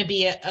it's going to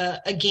be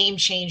a game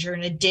changer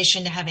in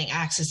addition to having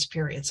access to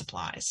period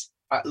supplies.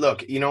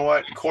 Look, you know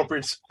what?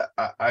 Corporates,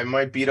 I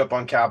might beat up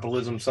on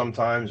capitalism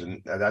sometimes,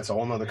 and that's a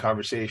whole nother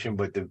conversation.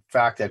 But the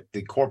fact that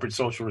the corporate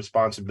social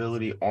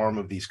responsibility arm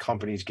of these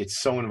companies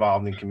gets so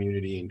involved in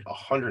community, and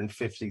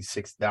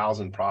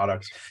 156,000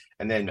 products,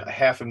 and then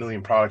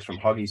 500,000 products from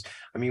Huggies.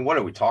 I mean, what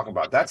are we talking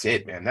about? That's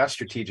it, man. That's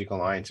strategic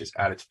alliances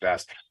at its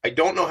best. I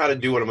don't know how to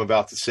do what I'm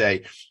about to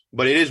say,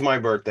 but it is my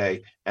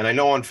birthday. And I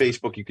know on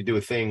Facebook you could do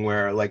a thing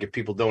where, like, if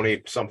people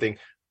donate something,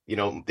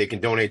 they can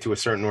donate to a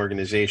certain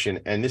organization.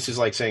 And this is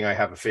like saying I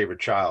have a favorite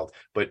child,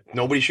 but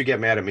nobody should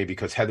get mad at me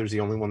because Heather's the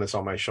only one that's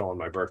on my show on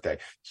my birthday.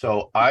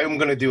 So I'm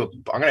going to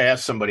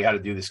ask somebody how to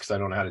do this because I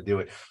don't know how to do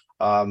it.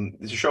 I'm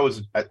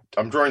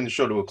drawing the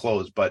show to a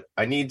close, but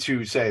I need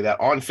to say that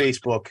on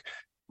Facebook,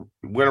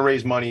 we're going to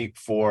raise money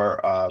for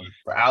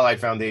Allied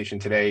Foundation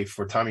today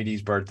for Tommy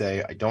D's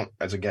birthday. I don't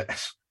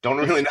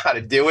really know how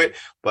to do it,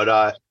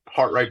 but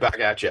heart right back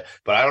at you.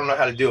 But I don't know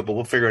how to do it, but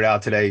we'll figure it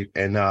out today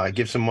and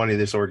give some money to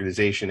this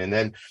organization. And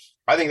then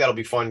I think that'll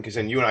be fun because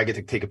then you and I get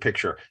to take a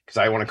picture because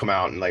I want to come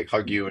out and like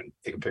hug you and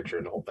take a picture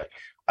and the whole thing.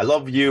 I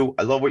love you.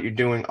 I love what you're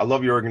doing. I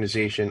love your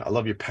organization. I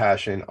love your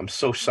passion. I'm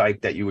so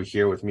psyched that you were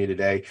here with me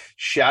today.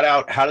 Shout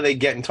out. How do they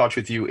get in touch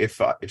with you if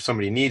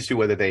somebody needs to,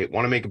 whether they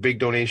want to make a big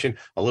donation,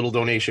 a little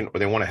donation, or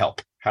they want to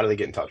help? How do they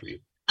get in touch with you?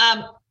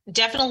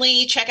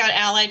 Definitely check out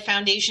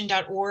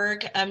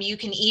alliedfoundation.org. You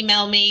can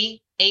email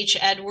me,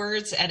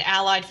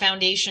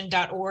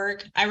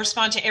 hedwards@alliedfoundation.org. I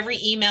respond to every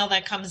email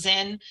that comes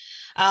in.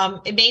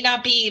 It may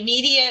not be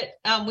immediate.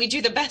 We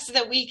do the best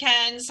that we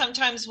can.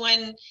 Sometimes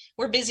when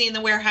we're busy in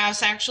the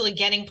warehouse, actually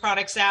getting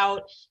products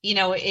out,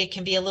 it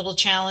can be a little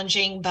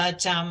challenging,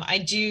 but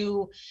I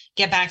do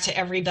get back to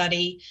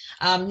everybody.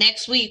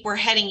 Next week, we're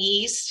heading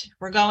east.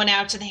 We're going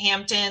out to the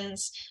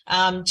Hamptons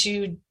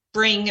to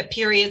bring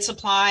period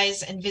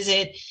supplies and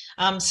visit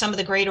some of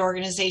the great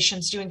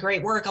organizations doing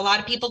great work. A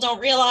lot of people don't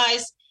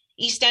realize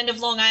East End of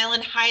Long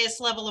Island,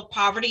 highest level of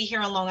poverty here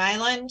on Long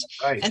Island.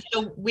 Right. And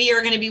so we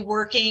are going to be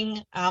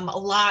working a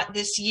lot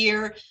this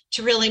year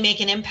to really make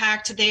an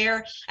impact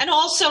there and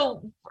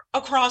also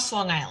across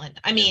Long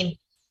Island. I mean,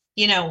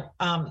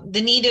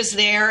 the need is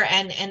there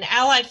and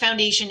Allied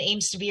Foundation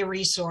aims to be a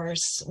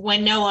resource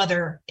when no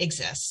other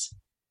exists.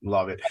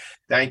 Love it.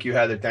 Thank you,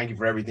 Heather. Thank you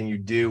for everything you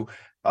do.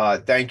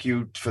 Thank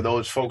you for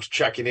those folks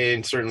checking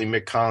in. Certainly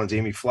Mick Collins,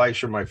 Amy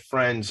Fleischer, my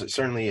friends.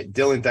 Certainly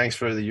Dylan, thanks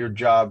for your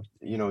job,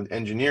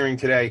 engineering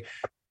today.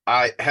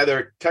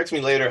 Heather, text me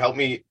later. Help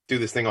me do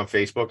this thing on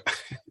Facebook.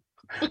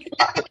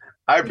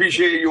 I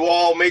appreciate you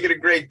all. Make it a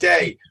great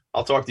day.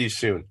 I'll talk to you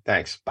soon.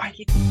 Thanks. Bye.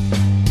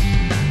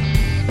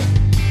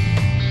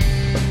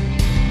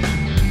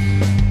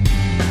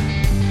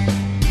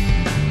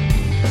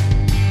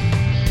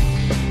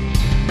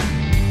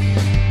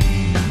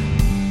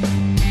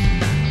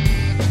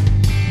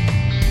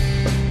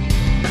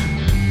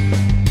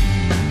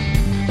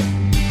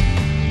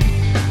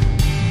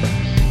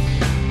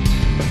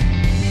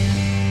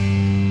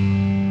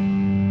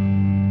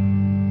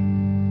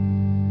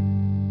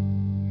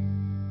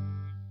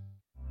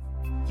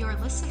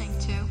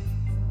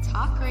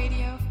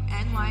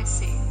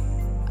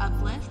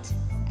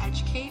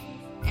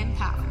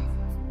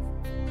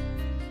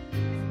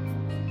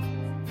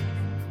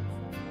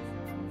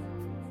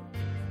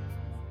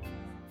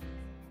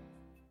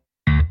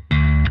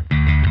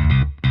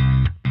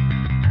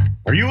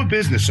 Are you a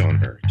business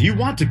owner? Do you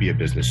want to be a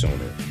business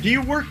owner? Do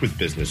you work with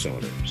business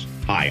owners?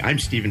 Hi, I'm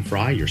Stephen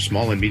Fry, your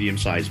small and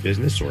medium-sized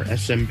business or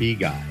SMB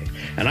guy,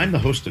 and I'm the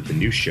host of the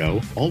new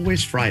show,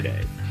 Always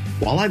Friday.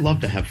 While I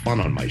love to have fun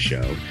on my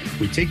show,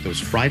 we take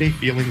those Friday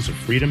feelings of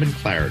freedom and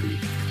clarity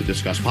to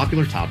discuss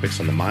popular topics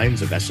on the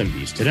minds of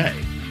SMBs today.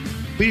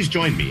 Please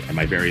join me and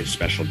my various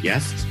special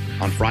guests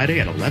on Friday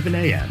at 11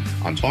 a.m.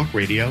 on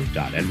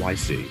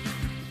talkradio.nyc.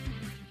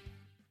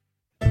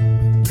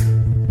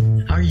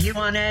 Are you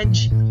on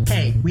edge?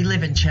 Hey, we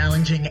live in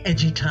challenging,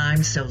 edgy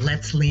times, so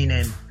let's lean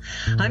in.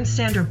 I'm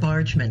Sandra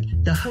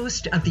Bargman, the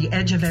host of The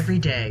Edge of Every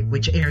Day,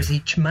 which airs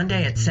each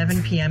Monday at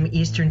 7 p.m.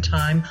 Eastern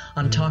Time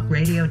on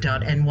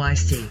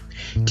talkradio.nyc.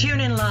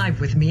 Tune in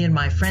live with me and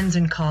my friends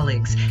and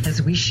colleagues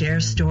as we share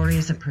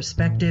stories and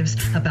perspectives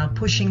about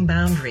pushing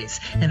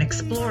boundaries and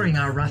exploring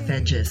our rough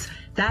edges.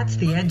 That's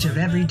The Edge of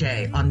Every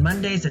Day on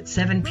Mondays at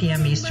 7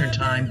 p.m. Eastern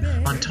Time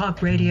on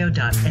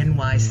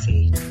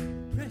talkradio.nyc.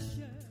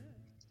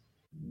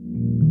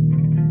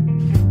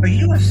 Are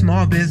you a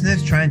small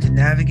business trying to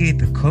navigate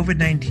the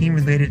COVID-19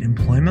 related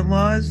employment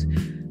laws?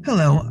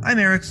 Hello, I'm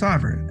Eric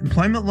Sauver,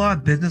 employment law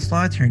business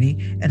law attorney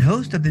and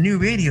host of the new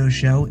radio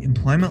show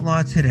Employment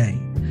Law Today.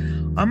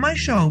 On my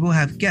show, we'll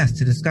have guests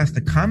to discuss the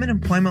common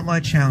employment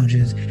law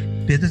challenges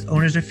business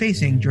owners are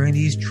facing during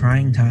these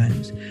trying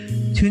times.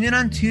 Tune in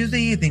on Tuesday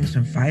evenings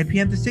from 5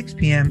 p.m. to 6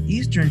 p.m.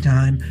 Eastern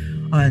Time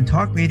on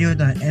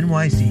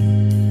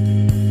talkradio.nyc.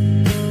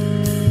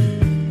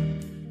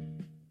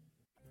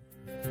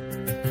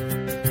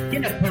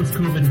 In a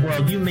post-COVID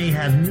world, you may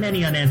have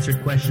many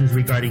unanswered questions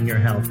regarding your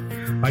health.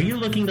 Are you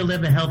looking to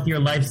live a healthier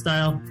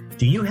lifestyle?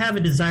 Do you have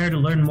a desire to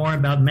learn more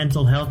about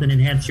mental health and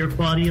enhance your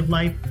quality of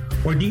life?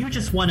 Or do you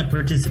just want to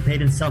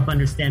participate in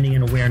self-understanding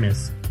and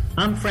awareness?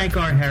 I'm Frank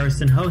R.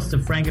 Harrison, host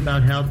of Frank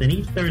About Health, and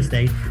each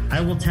Thursday,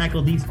 I will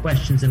tackle these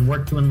questions and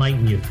work to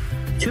enlighten you.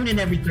 Tune in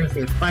every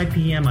Thursday at 5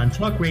 p.m. on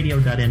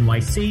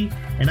talkradio.nyc,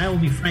 and I will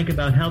be Frank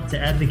About Health to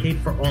advocate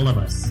for all of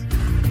us.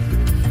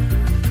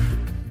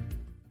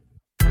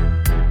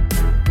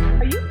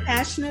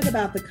 Passionate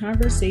about the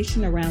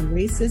conversation around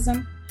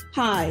racism?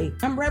 Hi,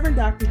 I'm Reverend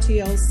Dr.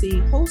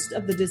 TLC, host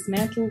of the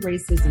Dismantle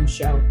Racism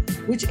Show,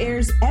 which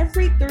airs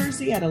every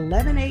Thursday at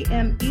 11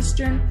 a.m.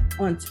 Eastern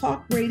on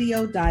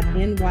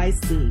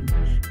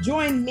talkradio.nyc.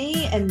 Join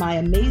me and my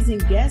amazing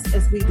guests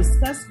as we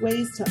discuss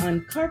ways to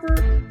uncover,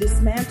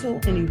 dismantle,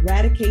 and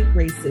eradicate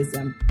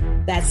racism.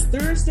 That's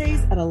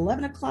Thursdays at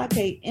 11 o'clock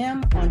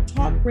a.m. on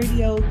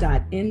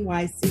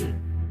talkradio.nyc.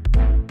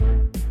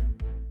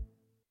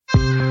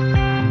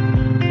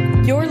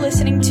 You're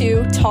listening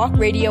to Talk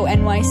Radio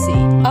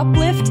NYC.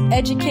 Uplift,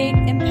 educate,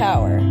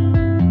 empower.